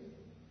say it.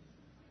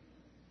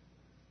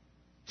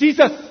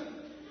 Jesus!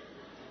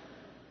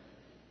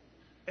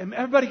 And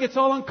everybody gets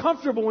all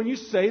uncomfortable when you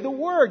say the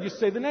word, you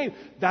say the name.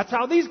 That's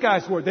how these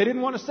guys were. They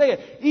didn't want to say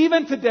it.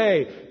 Even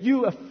today,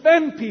 you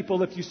offend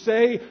people if you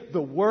say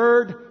the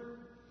word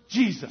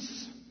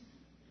Jesus.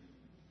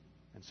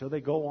 And so they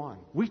go on.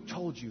 We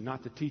told you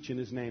not to teach in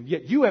His name.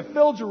 Yet you have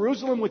filled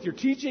Jerusalem with your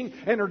teaching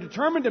and are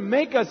determined to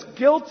make us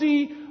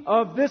guilty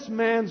of this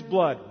man's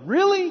blood.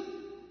 Really?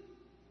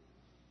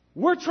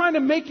 We're trying to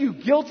make you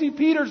guilty?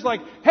 Peter's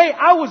like, hey,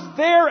 I was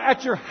there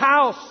at your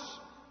house,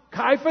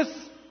 Caiaphas.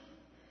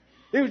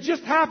 It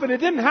just happened. It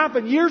didn't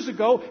happen years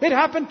ago. It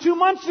happened 2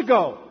 months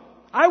ago.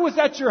 I was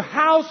at your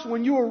house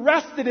when you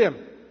arrested him.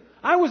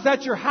 I was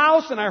at your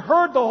house and I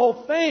heard the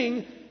whole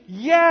thing.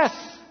 Yes.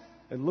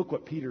 And look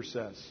what Peter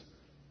says.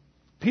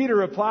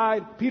 Peter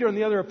and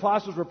the other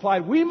apostles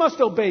replied, we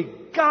must obey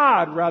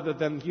God rather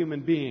than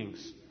human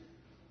beings.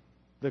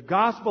 The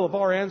gospel of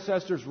our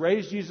ancestors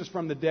raised Jesus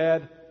from the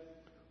dead,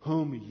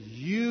 whom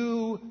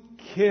you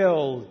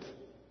killed.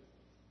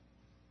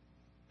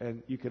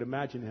 And you could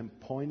imagine him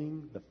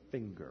pointing the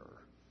finger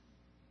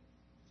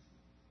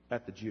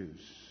at the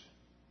Jews.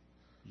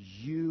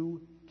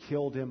 You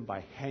killed him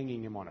by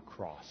hanging him on a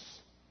cross.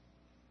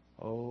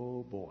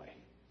 Oh boy.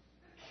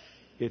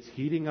 It's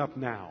heating up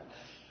now.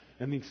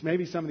 And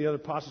maybe some of the other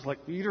apostles are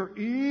like, Peter,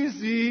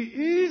 easy.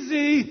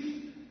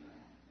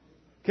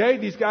 Okay,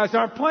 these guys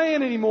aren't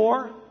playing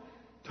anymore.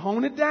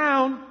 Tone it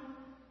down.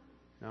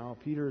 Now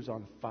Peter is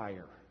on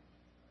fire.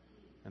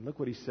 And look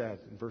what he said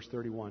in verse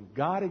 31.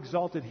 God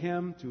exalted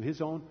him to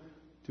his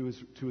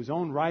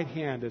own right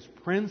hand as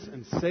Prince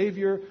and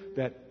Savior,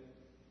 that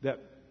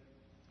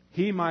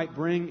he might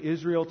bring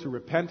Israel to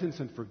repentance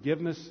and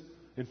forgiveness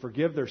and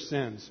forgive their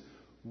sins.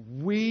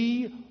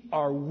 We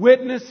are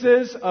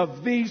witnesses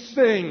of these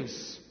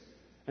things.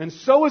 And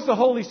so is the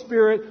Holy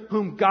Spirit,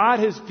 whom God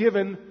has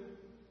given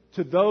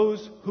to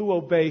those who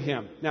obey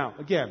Him. Now,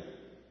 again,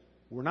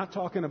 we're not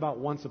talking about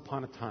once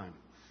upon a time.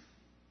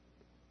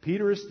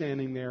 Peter is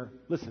standing there.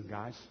 Listen,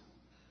 guys.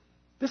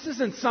 This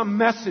isn't some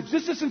message.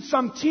 This isn't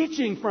some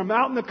teaching from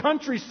out in the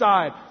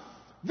countryside.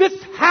 This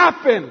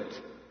happened.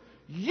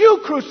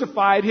 You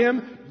crucified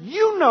Him.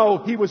 You know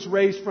He was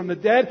raised from the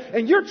dead.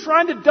 And you're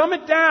trying to dumb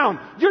it down.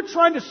 You're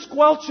trying to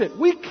squelch it.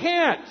 We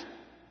can't.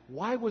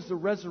 Why was the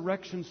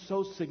resurrection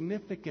so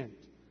significant?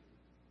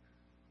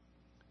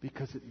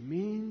 Because it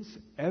means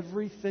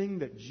everything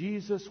that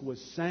Jesus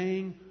was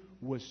saying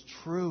was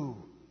true.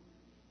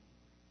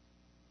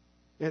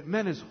 It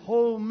meant His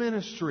whole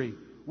ministry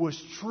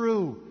was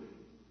true.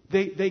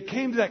 They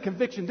came to that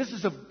conviction. This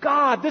is of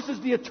God. This is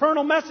the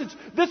eternal message.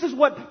 This is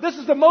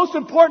the most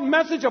important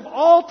message of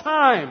all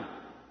time.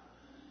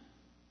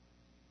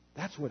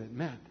 That's what it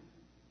meant.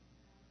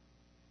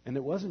 And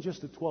it wasn't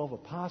just the 12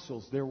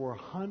 apostles. There were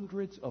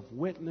hundreds of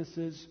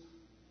witnesses,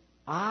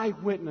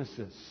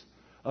 eyewitnesses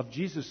of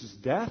Jesus'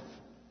 death.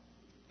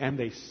 And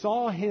they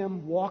saw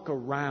Him walk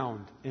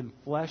around in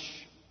flesh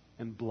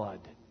and blood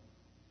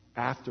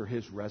after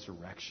His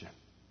resurrection.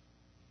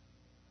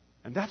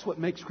 And that's what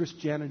makes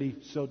Christianity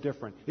so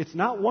different. It's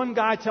not one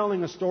guy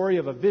telling a story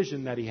of a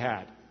vision that he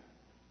had.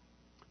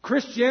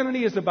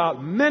 Christianity is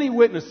about many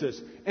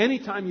witnesses.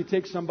 Anytime you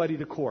take somebody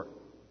to court,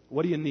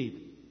 what do you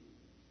need?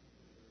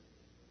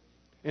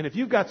 And if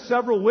you've got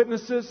several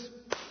witnesses,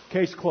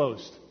 case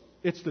closed.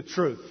 It's the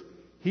truth.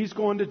 He's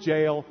going to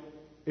jail.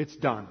 It's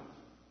done.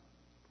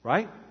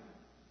 Right?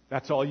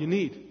 That's all you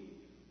need.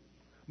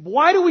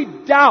 Why do we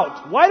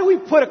doubt? Why do we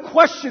put a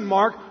question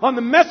mark on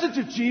the message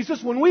of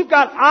Jesus when we've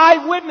got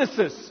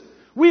eyewitnesses?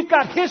 We've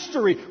got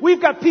history. We've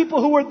got people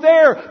who were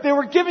there. They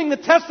were giving the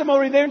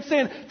testimony there and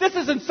saying, this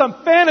isn't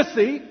some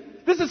fantasy.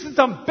 This isn't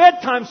some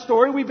bedtime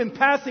story we've been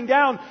passing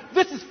down.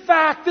 This is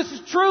fact. This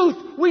is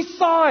truth. We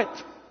saw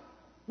it.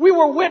 We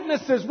were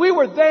witnesses. We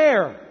were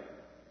there.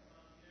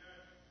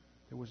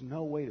 There was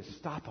no way to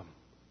stop them.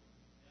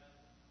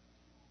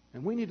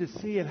 And we need to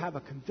see and have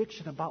a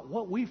conviction about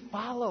what we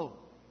follow.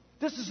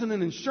 This isn't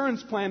an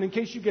insurance plan in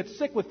case you get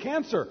sick with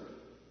cancer.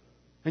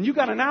 And you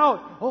got an out.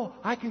 Oh,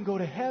 I can go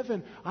to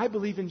heaven. I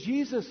believe in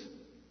Jesus.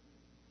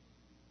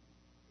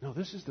 No,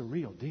 this is the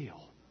real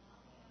deal.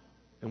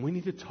 And we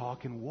need to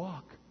talk and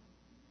walk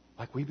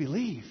like we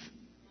believe.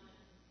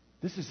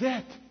 This is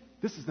it.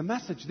 This is the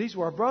message. These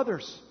were our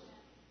brothers.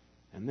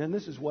 And then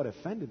this is what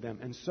offended them.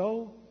 And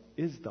so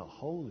is the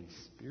Holy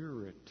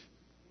Spirit.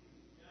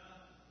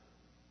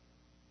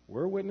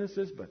 We're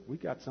witnesses, but we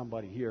got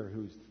somebody here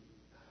who's...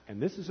 And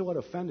this is what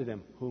offended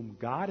him, whom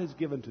God has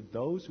given to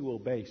those who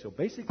obey. So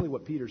basically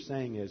what Peter's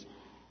saying is,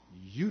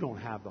 you don't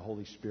have the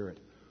Holy Spirit.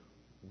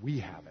 We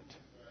have it.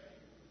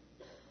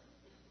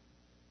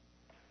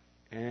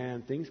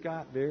 And things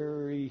got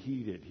very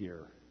heated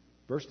here.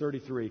 Verse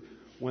 33,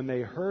 when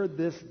they heard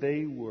this,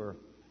 they were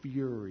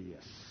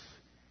furious.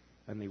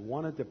 And they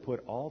wanted to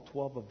put all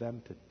 12 of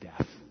them to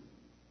death.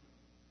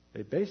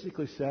 They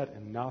basically said,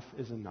 enough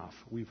is enough.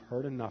 We've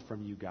heard enough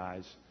from you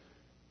guys.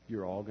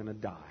 You're all going to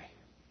die.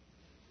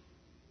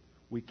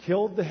 We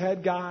killed the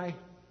head guy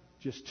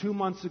just 2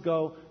 months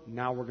ago.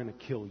 Now we're going to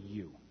kill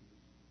you.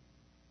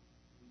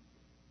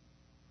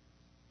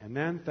 And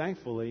then,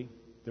 thankfully,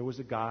 there was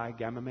a guy,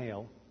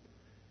 Gamaliel,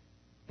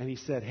 and he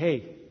said,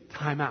 hey,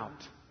 time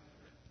out.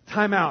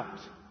 Time out.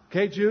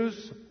 Okay,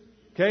 Jews?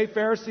 Okay,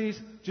 Pharisees?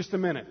 Just a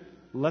minute.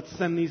 Let's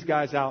send these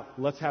guys out.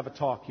 Let's have a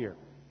talk here.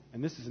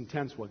 And this is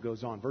intense what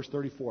goes on. Verse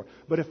 34.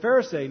 But a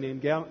Pharisee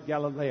named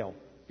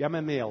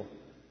Gamaliel,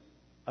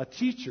 a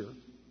teacher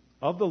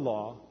of the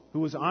law, who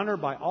was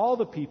honored by all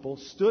the people,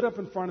 stood up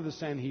in front of the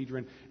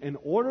Sanhedrin and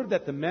ordered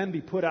that the men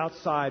be put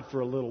outside for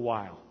a little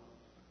while.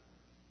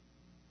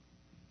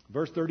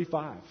 Verse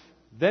 35.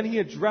 Then he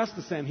addressed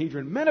the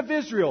Sanhedrin, Men of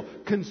Israel,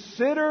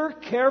 consider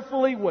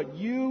carefully what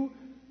you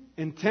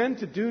intend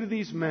to do to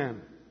these men.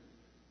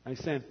 And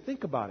he's saying,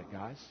 think about it,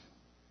 guys.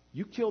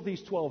 You kill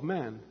these 12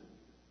 men,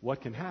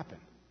 what can happen?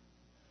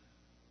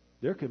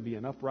 There can be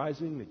an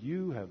uprising that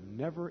you have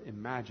never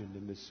imagined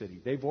in this city.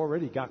 They've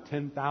already got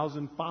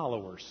 10,000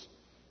 followers.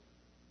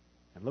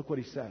 And look what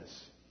he says.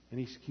 And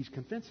he's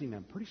convincing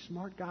them. Pretty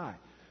smart guy.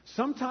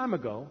 Some time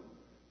ago,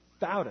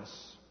 Theudas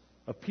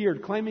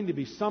appeared claiming to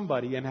be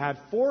somebody and had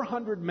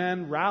 400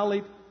 men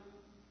rallied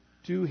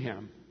to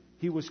him.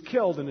 He was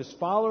killed and his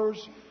followers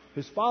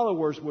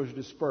were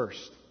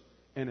dispersed.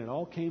 And it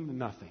all came to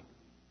nothing.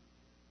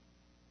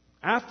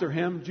 After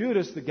him,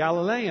 Judas the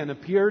Galilean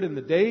appeared in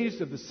the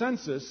days of the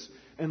census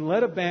and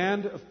led a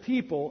band of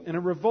people in a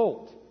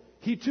revolt.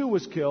 He too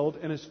was killed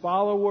and his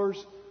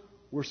followers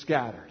were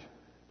scattered.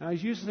 Now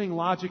he's using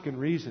logic and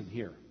reason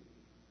here.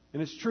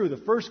 And it's true, the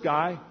first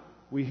guy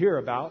we hear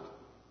about,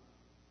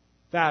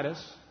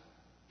 Theudas,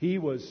 he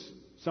was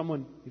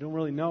someone you don't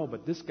really know,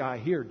 but this guy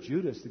here,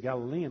 Judas the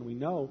Galilean, we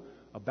know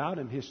about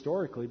him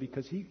historically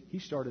because he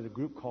started a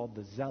group called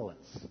the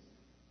Zealots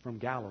from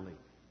Galilee.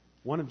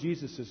 One of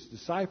Jesus'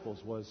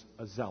 disciples was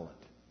a zealot.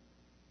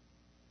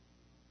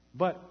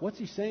 But what's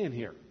he saying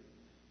here?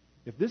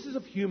 If this is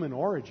of human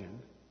origin,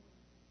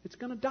 it's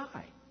going to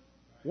die.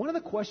 One of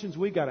the questions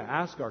we got to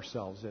ask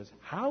ourselves is,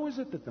 how is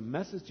it that the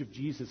message of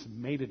Jesus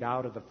made it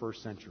out of the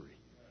first century?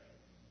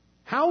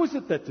 How is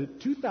it that in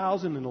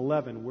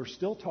 2011 we're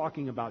still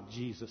talking about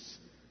Jesus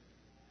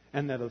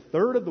and that a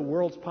third of the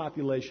world's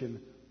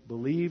population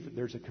believe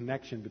there's a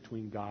connection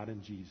between God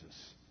and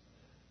Jesus?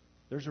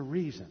 There's a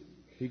reason.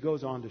 He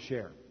goes on to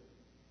share.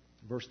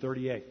 Verse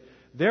 38.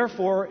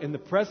 Therefore, in the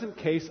present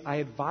case, I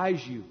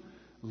advise you,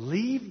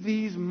 leave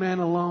these men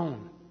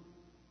alone.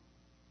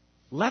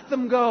 Let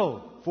them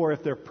go, for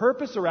if their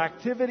purpose or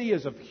activity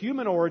is of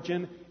human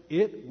origin,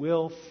 it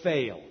will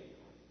fail.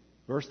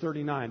 Verse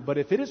 39. But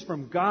if it is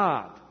from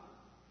God,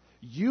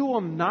 you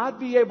will not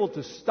be able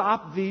to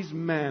stop these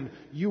men.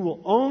 You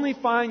will only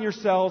find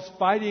yourselves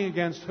fighting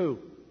against who?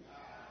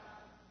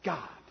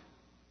 God.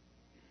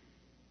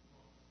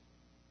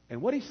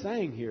 And what he's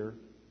saying here,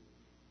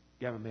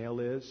 Gamaliel,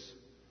 is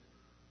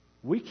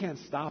we can't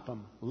stop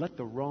them. Let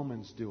the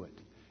Romans do it.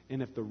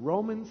 And if the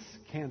Romans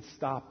can't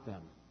stop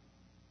them,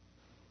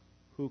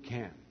 who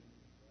can?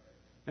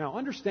 Now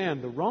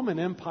understand, the Roman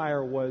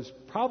Empire was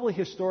probably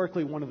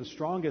historically one of the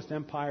strongest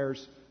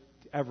empires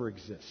to ever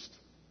exist.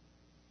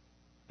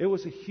 It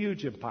was a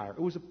huge empire.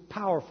 It was a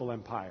powerful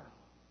empire.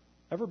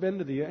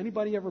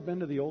 Anybody ever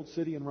been to the old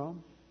city in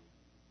Rome?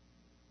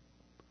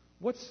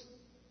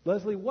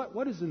 Leslie,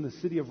 what is in the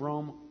city of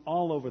Rome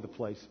all over the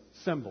place?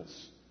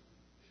 Symbols.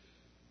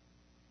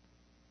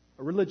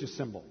 A religious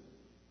symbol.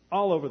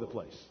 All over the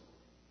place.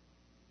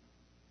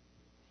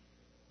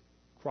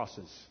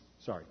 Crosses.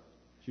 Sorry.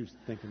 She was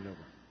thinking it over.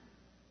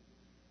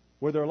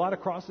 Were there a lot of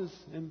crosses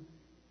in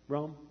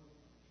Rome?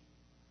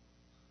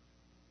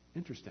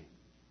 Interesting.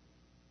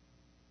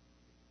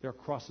 There are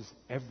crosses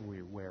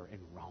everywhere in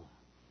Rome.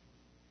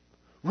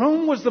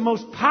 Rome was the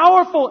most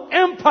powerful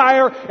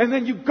empire, and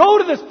then you go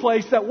to this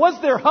place that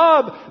was their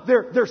hub,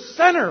 their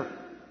center,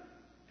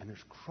 and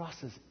there's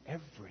crosses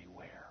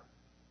everywhere.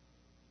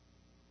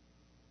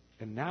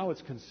 And now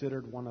it's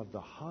considered one of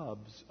the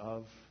hubs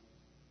of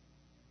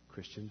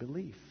Christian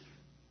belief.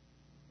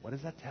 What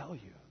does that tell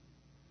you?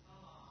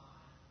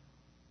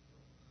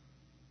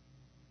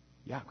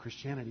 Yeah,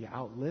 Christianity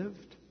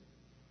outlived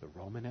the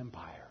Roman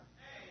Empire.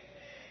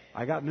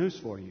 I got news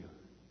for you.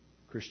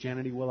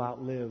 Christianity will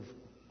outlive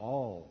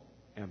all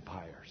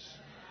empires.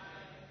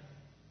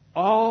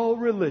 All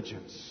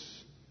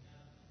religions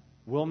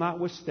will not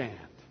withstand.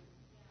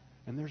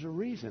 And there's a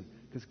reason,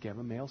 because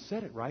Gamaliel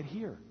said it right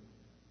here.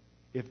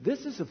 If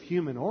this is of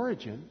human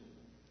origin,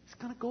 it's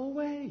going to go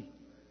away.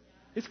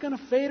 It's going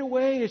to fade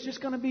away. It's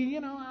just going to be,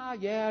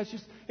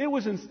 it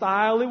was in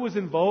style. It was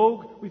in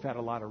vogue. We've had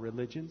a lot of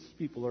religions.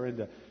 People are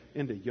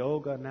into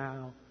yoga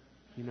now,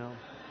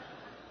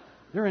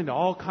 They're into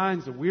all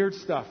kinds of weird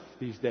stuff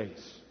these days,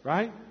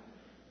 right?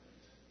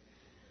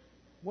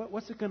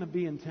 What's it going to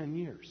be in 10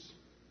 years?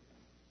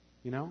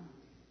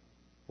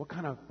 What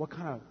kind of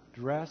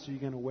dress are you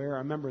going to wear? I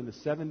remember in the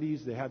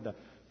 70s they had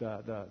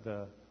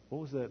the what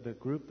was the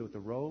group with the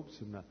robes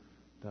and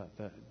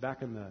the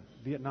back in the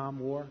Vietnam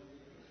War?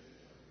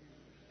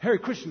 Hare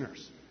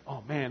Krishners.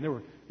 Oh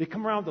man, they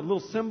come around with the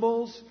little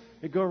symbols.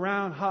 They go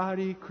around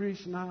Hare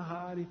Krishna,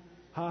 Hare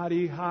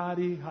Hare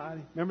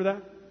Hare. Remember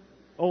that?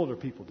 Older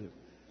people do.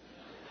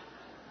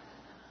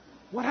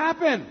 What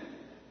happened?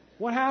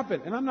 What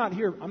happened? And I'm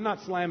not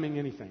slamming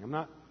anything.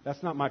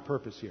 That's not my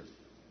purpose here.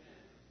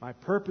 My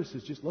purpose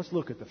is just, let's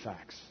look at the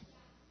facts.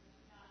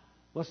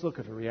 Let's look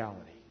at the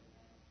reality.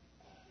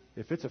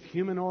 If it's of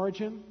human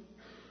origin,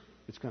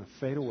 it's going to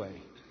fade away.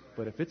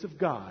 But if it's of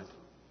God,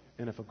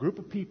 and if a group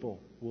of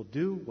people will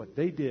do what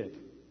they did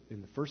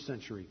in the first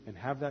century and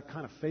have that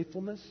kind of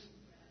faithfulness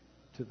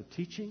to the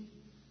teaching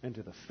and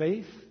to the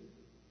faith,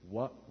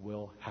 what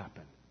will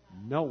happen?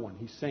 No one,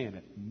 he's saying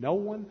it, no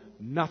one,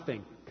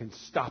 nothing can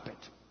stop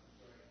it.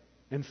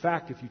 In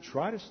fact, if you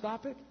try to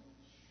stop it,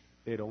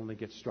 it only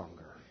gets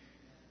stronger.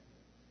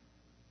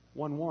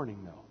 One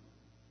warning, though.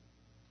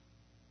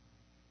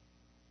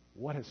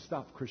 What has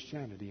stopped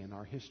Christianity in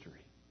our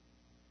history?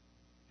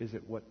 Is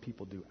it what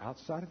people do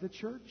outside of the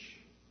church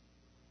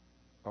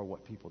or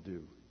what people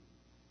do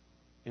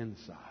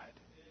inside?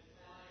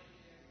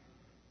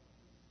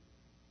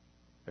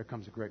 There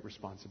comes a great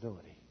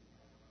responsibility.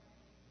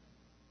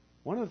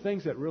 One of the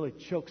things that really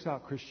chokes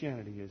out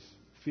Christianity is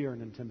fear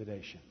and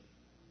intimidation.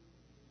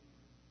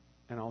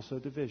 And also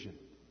division.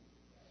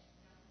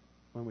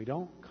 When we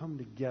don't come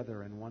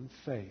together in one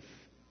faith,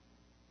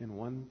 in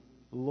one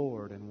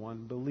Lord, in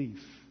one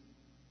belief,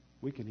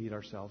 we can eat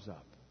ourselves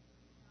up.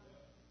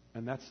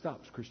 And that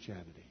stops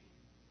Christianity.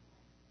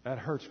 That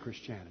hurts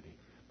Christianity.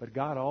 But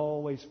God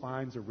always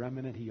finds a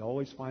remnant. He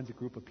always finds a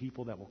group of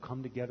people that will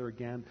come together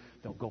again.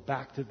 They'll go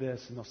back to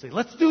this and they'll say,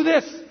 let's do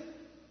this.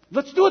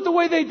 Let's do it the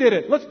way they did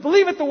it. Let's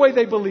believe it the way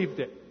they believed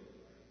it.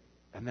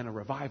 And then a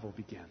revival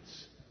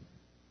begins.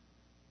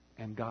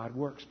 And God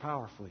works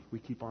powerfully. We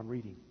keep on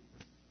reading.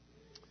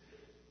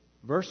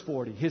 Verse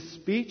 40, his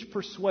speech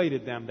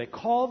persuaded them. They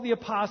called the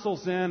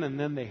apostles in and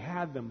then they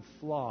had them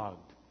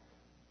flogged.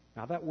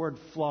 Now that word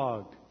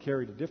flogged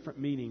carried a different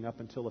meaning up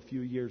until a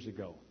few years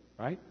ago,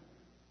 right?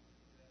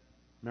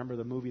 Remember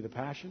the movie The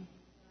Passion?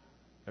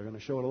 They're going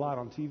to show it a lot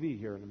on TV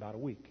here in about a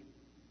week.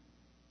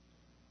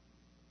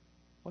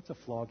 What's a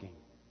flogging?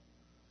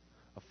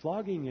 A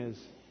flogging is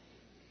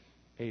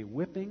a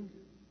whipping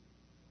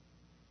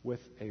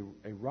with a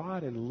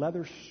rod and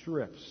leather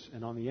strips.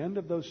 And on the end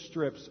of those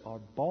strips are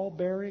ball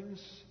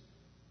bearings,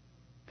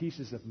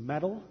 pieces of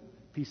metal,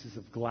 pieces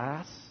of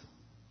glass.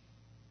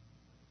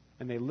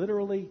 And they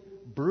literally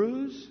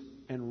bruise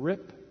and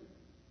rip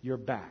your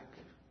back.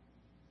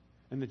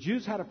 And the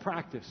Jews had to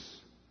practice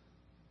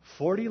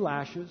 40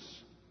 lashes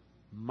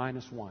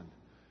minus 1.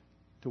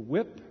 To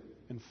whip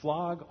and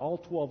flog, all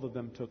 12 of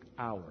them took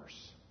hours.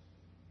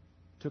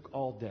 Took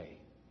all day,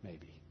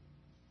 maybe.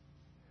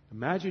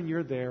 Imagine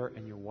you're there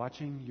and you're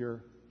watching your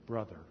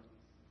brother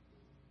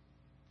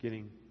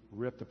getting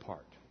ripped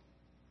apart.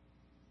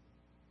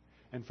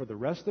 And for the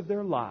rest of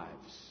their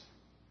lives,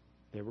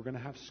 they were going to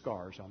have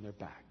scars on their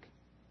back.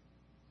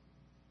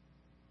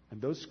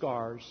 And those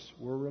scars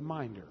were a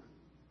reminder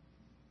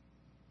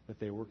that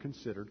they were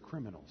considered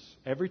criminals.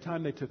 Every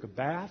time they took a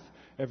bath,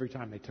 every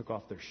time they took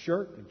off their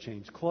shirt and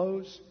changed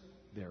clothes,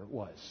 there it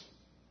was.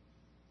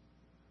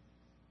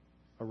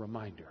 A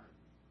reminder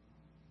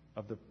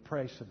of the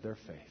price of their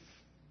faith.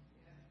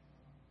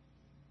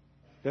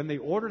 Then they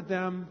ordered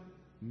them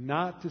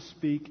not to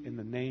speak in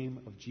the name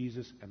of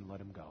Jesus and let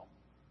him go.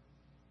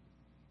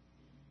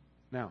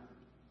 Now,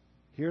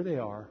 here they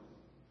are,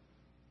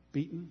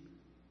 beaten,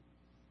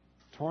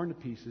 torn to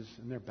pieces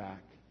in their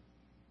back,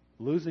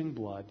 losing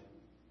blood,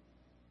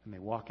 and they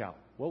walk out.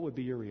 What would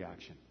be your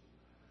reaction?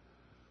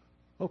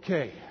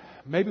 Okay,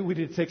 maybe we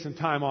need to take some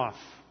time off,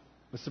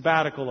 a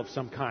sabbatical of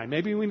some kind.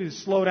 Maybe we need to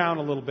slow down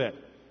a little bit,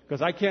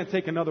 because I can't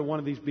take another one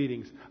of these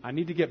beatings. I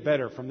need to get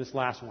better from this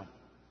last one.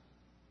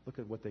 Look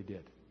at what they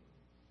did.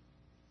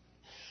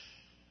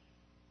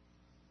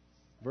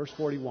 Verse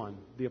 41,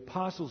 the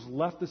apostles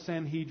left the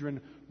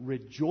Sanhedrin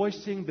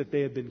rejoicing that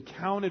they had been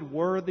counted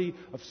worthy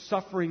of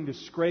suffering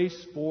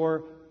disgrace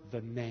for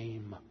the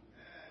name.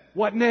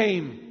 What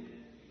name?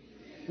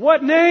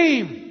 What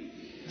name?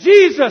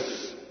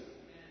 Jesus!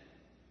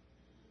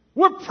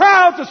 We're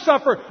proud to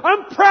suffer.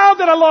 I'm proud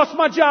that I lost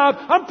my job.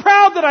 I'm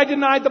proud that I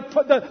denied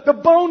the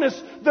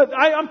bonus.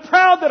 I'm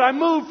proud that I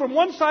moved from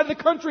one side of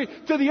the country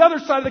to the other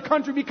side of the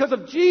country because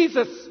of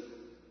Jesus.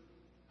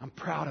 I'm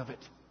proud of it.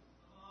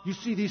 You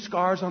see these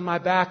scars on my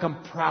back?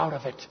 I'm proud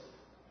of it.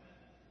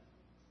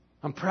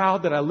 I'm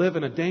proud that I live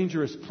in a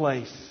dangerous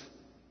place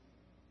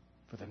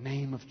for the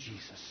name of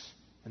Jesus.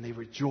 And they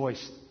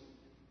rejoiced.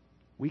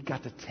 We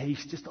got to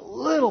taste just a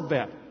little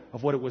bit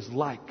of what it was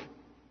like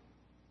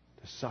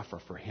to suffer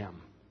for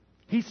Him.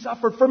 He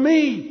suffered for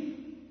me.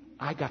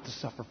 I got to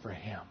suffer for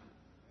Him.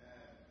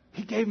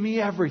 He gave me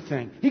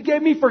everything. He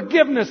gave me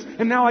forgiveness.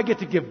 And now I get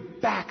to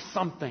give back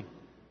something.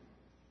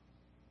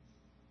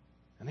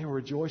 And they were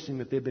rejoicing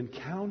that they'd been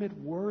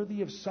counted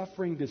worthy of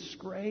suffering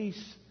disgrace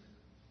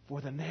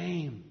for the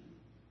name.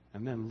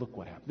 And then look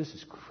what happened. This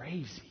is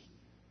crazy.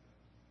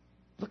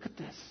 Look at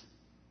this.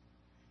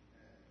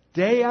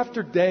 Day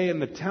after day in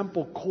the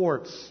temple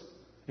courts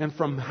and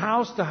from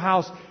house to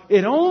house,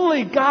 it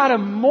only got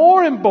them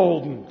more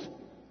emboldened.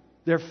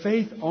 Their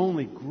faith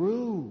only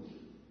grew.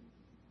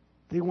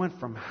 They went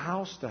from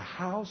house to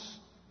house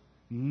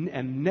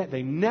and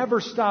they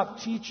never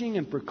stopped teaching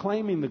and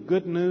proclaiming the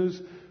good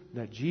news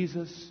that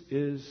Jesus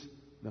is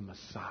the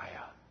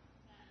Messiah.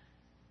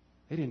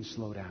 They didn't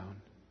slow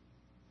down.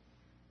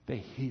 They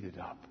heated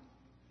up.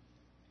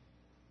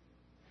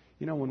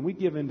 You know, when we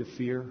give in to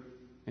fear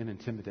and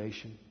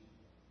intimidation.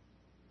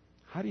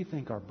 How do you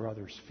think our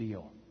brothers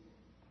feel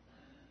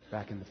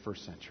back in the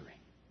first century?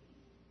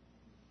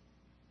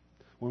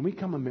 When we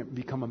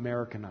become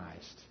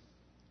Americanized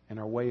in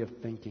our way of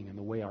thinking and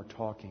the way our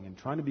talking and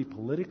trying to be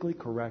politically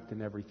correct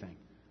in everything,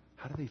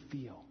 how do they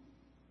feel?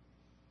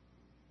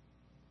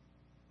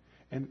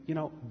 And,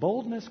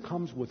 boldness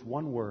comes with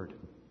one word: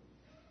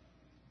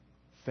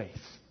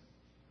 faith.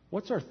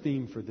 What's our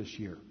theme for this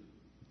year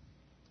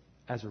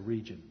as a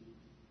region?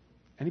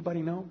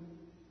 Anybody know?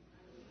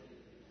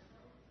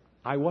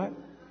 I what?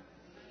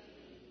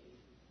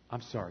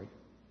 I'm sorry.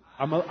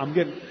 I'm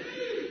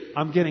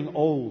getting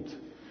old.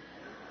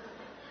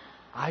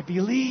 I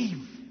believe.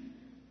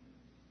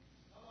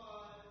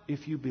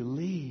 If you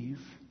believe,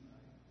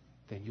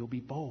 then you'll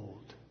be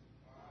bold.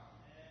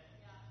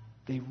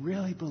 They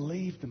really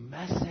believed the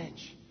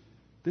message.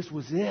 This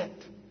was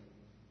it.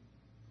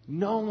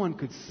 No one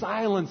could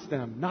silence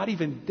them. Not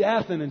even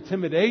death and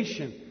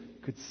intimidation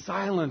could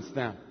silence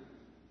them.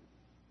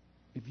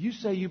 If you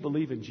say you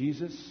believe in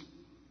Jesus,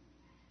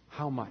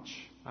 how much?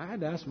 I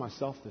had to ask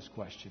myself this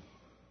question.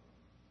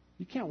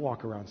 You can't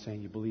walk around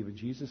saying you believe in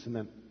Jesus and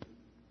then,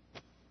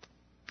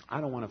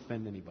 I don't want to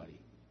offend anybody.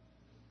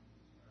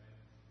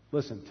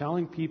 Listen,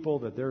 telling people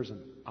that there's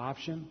an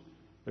option,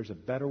 there's a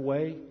better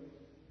way,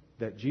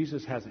 that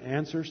Jesus has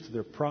answers to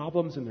their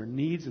problems and their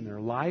needs in their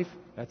life,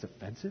 that's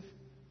offensive.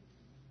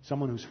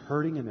 Someone who's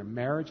hurting in their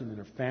marriage and in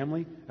their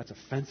family, that's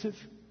offensive.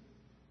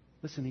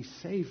 Listen, He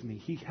saved me.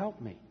 He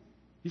helped me.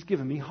 He's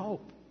given me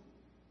hope.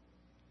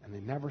 And they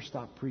never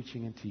stop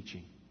preaching and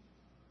teaching.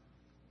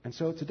 And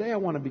so today I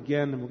want to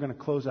begin, and we're going to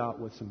close out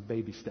with some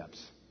baby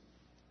steps.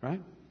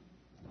 Right?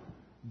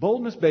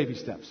 Boldness, baby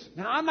steps.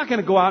 Now, I'm not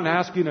going to go out and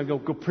ask you to go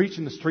preach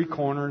in the street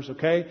corners,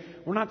 okay?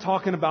 We're not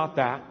talking about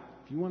that.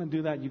 If you want to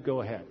do that, you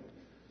go ahead.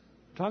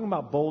 We're talking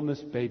about boldness,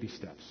 baby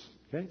steps.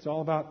 Okay? It's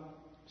all about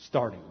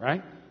starting,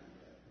 right?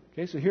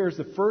 Okay, so here's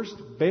the first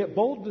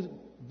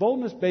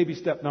boldness baby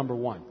step number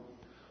 1.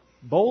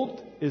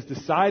 Bold is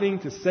deciding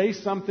to say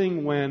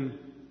something when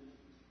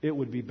it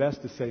would be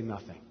best to say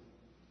nothing.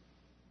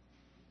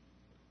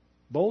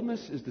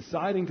 Boldness is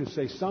deciding to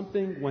say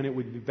something when it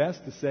would be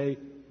best to say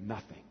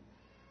nothing.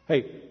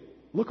 Hey,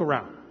 look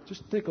around.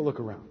 Just take a look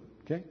around.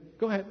 Okay?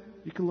 Go ahead.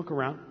 You can look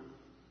around.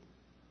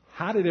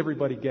 How did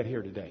everybody get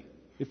here today?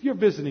 If you're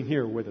visiting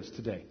here with us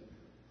today,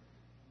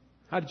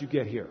 how did you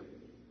get here?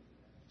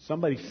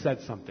 Somebody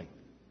said something.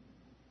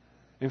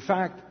 In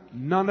fact,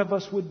 none of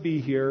us would be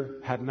here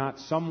had not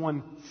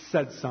someone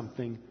said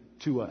something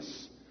to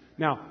us.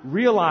 Now,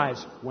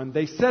 realize when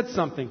they said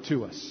something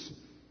to us,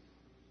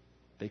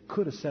 they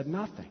could have said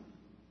nothing.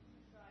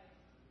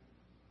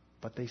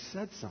 But they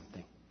said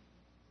something.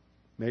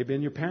 May have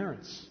been your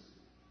parents.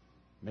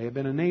 May have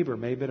been a neighbor.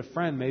 May have been a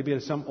friend. Maybe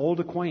some old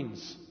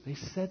acquaintance. They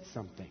said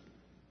something.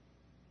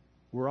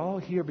 We're all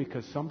here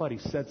because somebody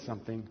said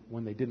something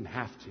when they didn't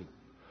have to.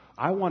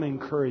 I want to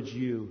encourage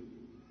you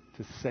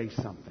to say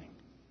something.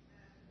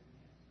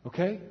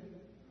 Okay?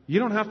 You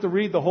don't have to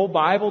read the whole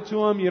Bible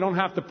to them. You don't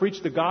have to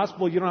preach the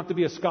gospel. You don't have to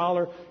be a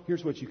scholar.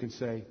 Here's what you can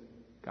say.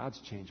 God's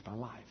changed my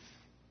life.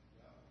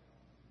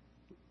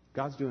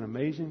 God's doing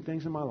amazing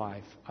things in my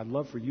life. I'd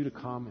love for you to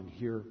come and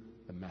hear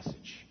the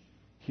message.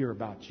 Hear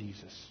about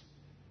Jesus.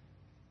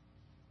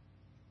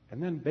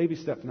 And then baby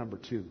step number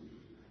 2.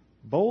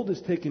 Bold is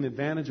taking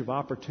advantage of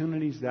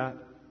opportunities that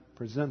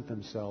present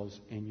themselves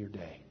in your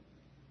day.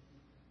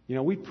 You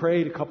know, we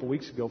prayed a couple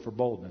weeks ago for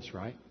boldness,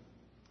 right?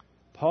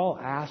 Paul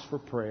asked for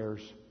prayers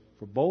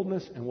for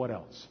boldness and what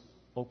else?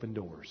 Open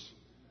doors.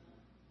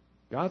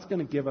 God's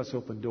going to give us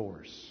open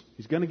doors.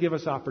 He's going to give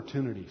us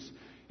opportunities.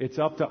 It's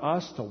up to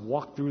us to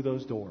walk through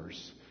those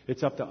doors.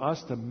 It's up to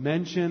us to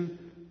mention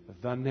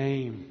the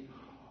name.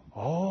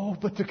 Oh,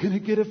 but they're going to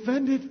get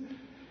offended.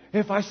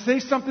 If I say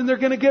something, they're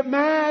going to get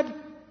mad.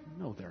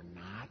 No, they're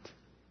not.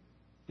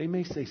 They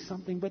may say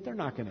something, but they're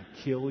not going to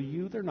kill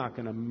you. They're not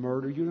going to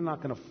murder you. They're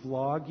not going to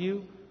flog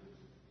you.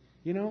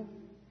 You know,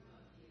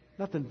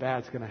 nothing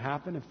bad's going to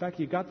happen. In fact,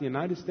 you got the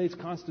United States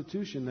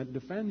Constitution that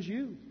defends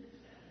you.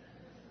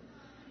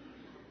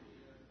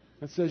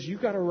 That says you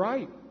got a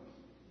right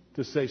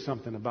to say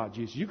something about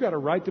Jesus. You got a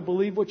right to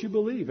believe what you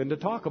believe and to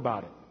talk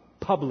about it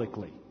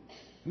publicly.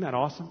 Isn't that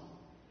awesome?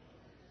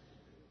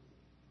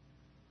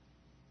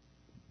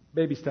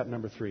 Baby step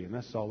number 3, and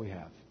that's all we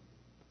have.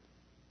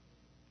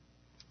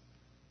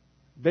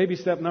 Baby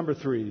step number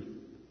 3,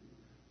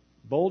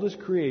 bold is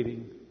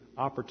creating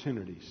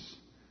opportunities.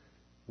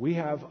 We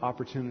have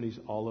opportunities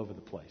all over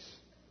the place.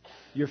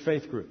 Your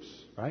faith groups,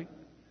 right?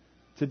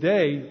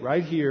 Today,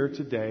 right here,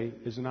 today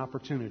is an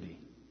opportunity,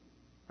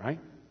 right?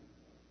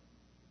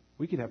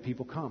 We could have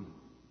people come.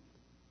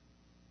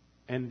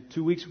 And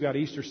 2 weeks we got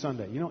Easter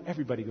Sunday. You know,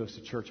 everybody goes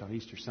to church on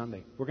Easter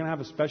Sunday. We're going to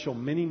have a special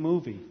mini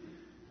movie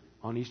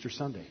on Easter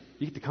Sunday.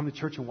 You get to come to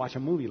church and watch a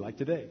movie like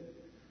today.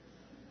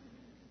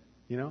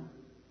 You know?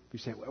 You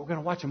say, well, we're going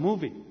to watch a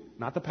movie.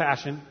 Not The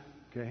Passion.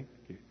 Okay?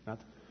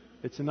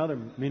 It's another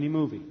mini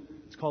movie.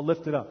 It's called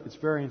Lift It Up. It's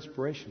very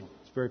inspirational.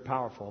 It's very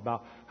powerful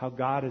about how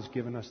God has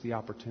given us the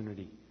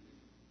opportunity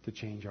to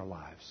change our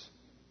lives.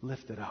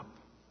 lifted up.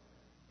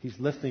 He's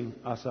lifting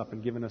us up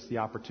and giving us the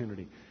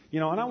opportunity.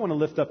 And I want to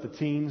lift up the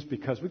teens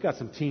because we've got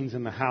some teens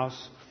in the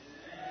house.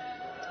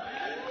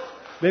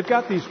 They've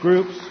got these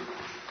groups.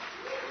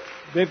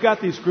 They've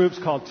got these groups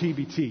called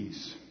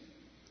TBTs.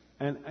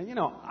 And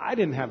I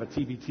didn't have a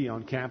TBT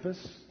on campus,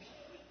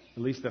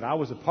 at least that I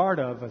was a part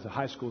of as a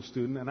high school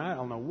student, and I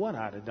don't know what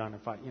I'd have done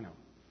if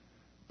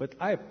But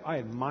I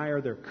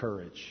admire their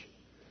courage.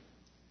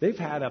 They've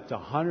had up to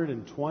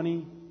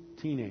 120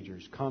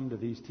 teenagers come to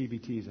these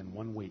TBTs in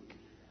 1 week.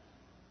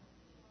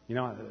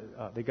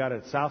 They got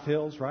it at South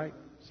Hills, right?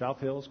 South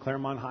Hills,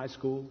 Claremont High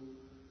School.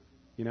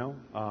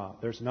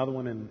 There's another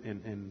one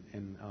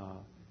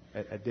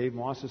at Dave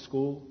Moss's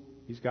school.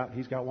 He's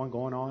got one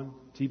going on.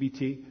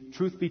 TBT,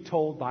 Truth Be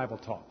Told Bible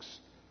Talks.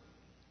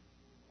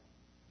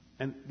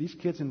 And these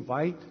kids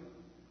invite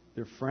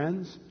their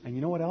friends, and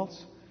you know what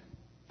else?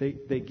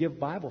 They give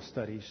Bible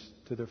studies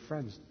to their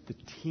friends. The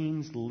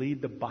teens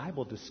lead the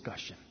Bible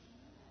discussion.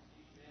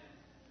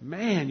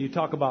 Man, you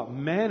talk about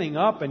manning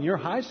up in your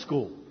high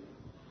school.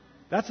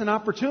 That's an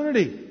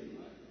opportunity.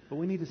 But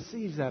we need to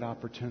seize that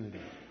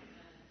opportunity.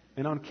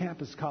 And on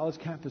campus, college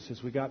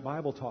campuses, we got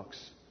Bible talks.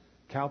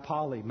 Cal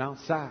Poly, Mount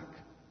Sac,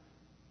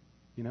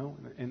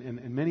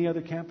 and many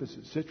other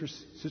campuses.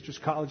 Citrus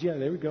College, yeah,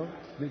 there we go.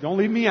 Don't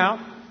leave me out.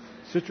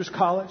 Citrus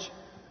College.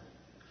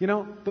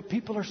 But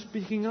people are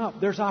speaking up.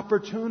 There's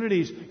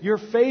opportunities. Your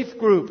faith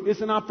group is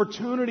an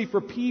opportunity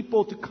for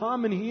people to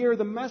come and hear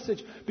the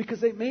message because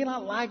they may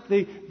not like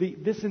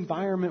this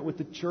environment with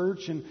the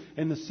church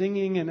and the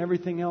singing and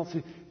everything else.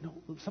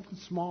 Something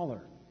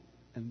smaller.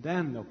 And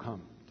then they'll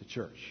come to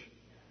church.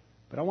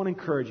 But I want to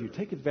encourage you,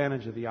 take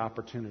advantage of the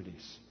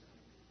opportunities.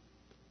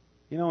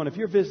 And if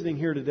you're visiting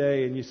here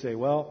today and you say,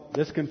 well,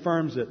 this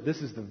confirms that this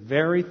is the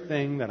very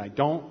thing that I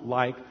don't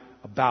like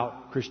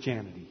about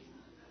Christianity.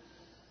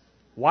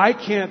 Why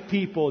can't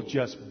people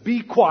just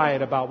be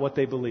quiet about what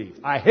they believe?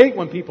 I hate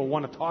when people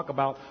want to talk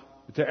about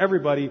to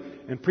everybody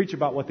and preach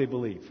about what they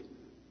believe.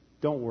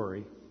 Don't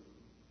worry.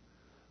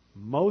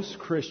 Most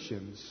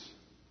Christians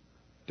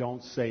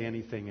don't say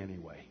anything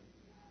anyway.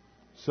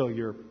 So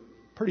you're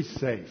pretty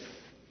safe.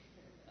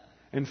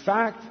 In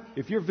fact,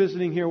 if you're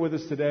visiting here with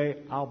us today,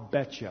 I'll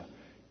bet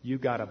you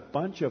got a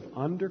bunch of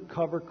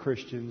undercover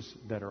Christians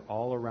that are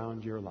all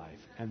around your life.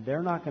 And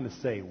they're not going to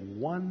say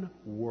one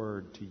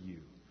word to you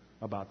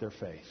about their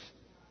faith.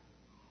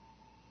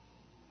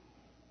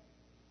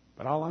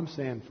 But all I'm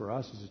saying for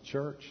us as a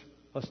church,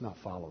 let's not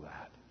follow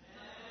that.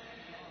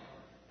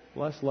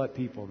 Let's let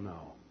people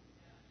know.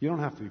 You don't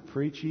have to be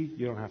preachy.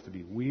 You don't have to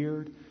be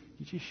weird.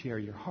 You just share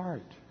your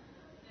heart.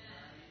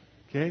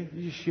 Okay?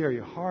 You just share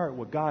your heart,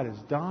 what God has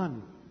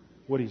done,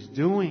 what He's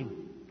doing,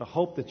 the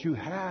hope that you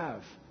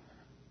have.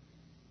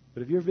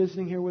 But if you're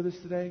visiting here with us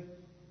today,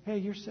 hey,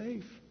 you're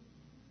safe.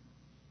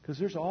 Because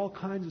there's all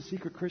kinds of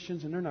secret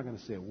Christians, and they're not going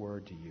to say a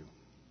word to you.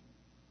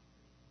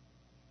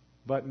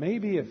 But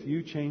maybe if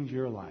you change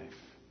your life,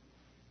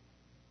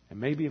 and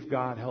maybe if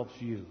God helps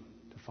you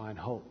to find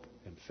hope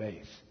and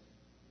faith,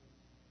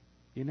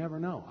 you never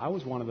know. I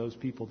was one of those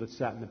people that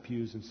sat in the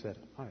pews and said,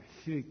 I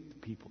hate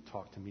the people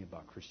talk to me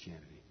about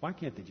Christianity. Why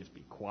can't they just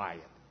be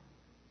quiet?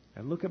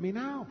 And look at me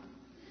now.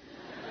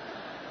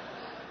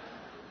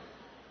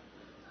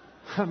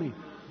 I mean,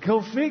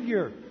 go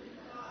figure.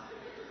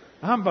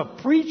 I'm a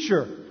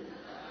preacher.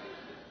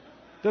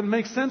 Doesn't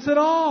make sense at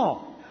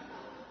all.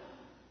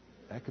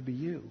 That could be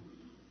you.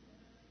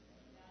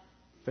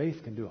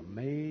 Faith can do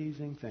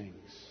amazing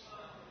things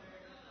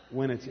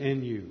when it's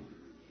in you.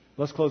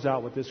 Let's close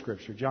out with this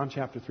scripture. John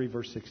chapter 3,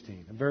 verse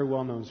 16. A very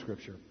well-known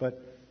scripture.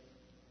 But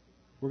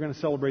we're going to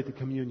celebrate the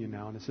communion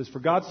now. And it says, For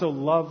God so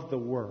loved the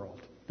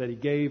world that He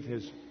gave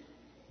His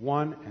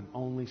one and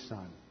only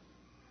Son.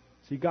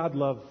 See, God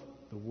loved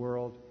the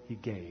world. He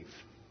gave.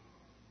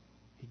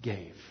 He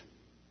gave.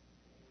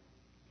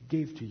 He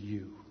gave to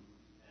you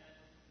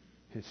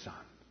His Son.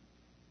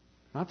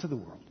 Not to the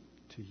world,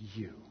 to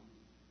you.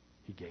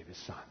 He gave His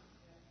Son.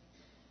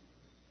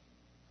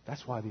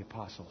 That's why the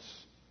apostles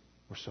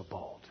were so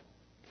bold.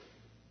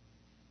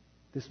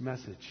 This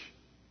message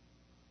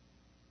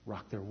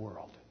rocked their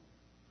world.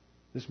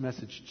 This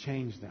message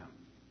changed them.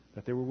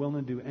 That they were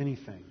willing to do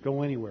anything,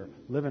 go anywhere,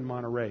 live in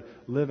Monterey,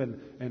 live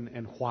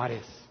in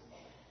Juarez.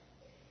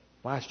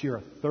 Last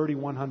year,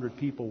 3,100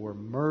 people were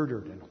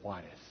murdered in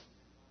Juarez.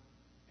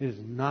 It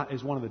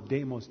is one of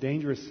the most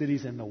dangerous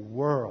cities in the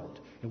world.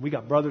 And we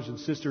got brothers and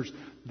sisters.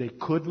 They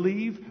could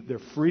leave. They're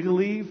free to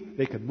leave.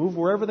 They could move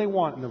wherever they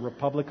want in the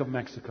Republic of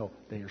Mexico.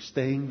 They are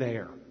staying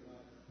there.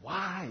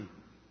 Why?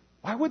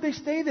 Why would they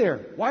stay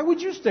there? Why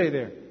would you stay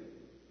there?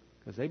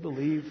 Because they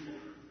believe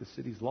the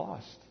city's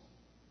lost.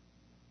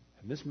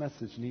 And this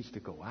message needs to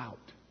go out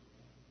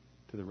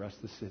to the rest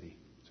of the city.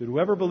 So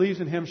whoever believes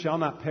in Him shall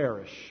not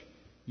perish.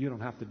 You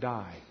don't have to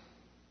die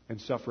and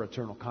suffer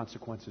eternal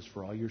consequences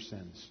for all your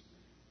sins.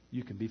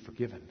 You can be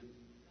forgiven.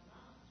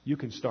 You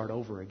can start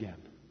over again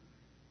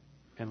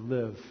and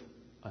live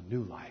a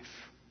new life.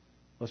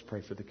 Let's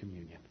pray for the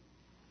communion.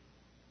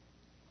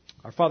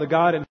 Our Father God,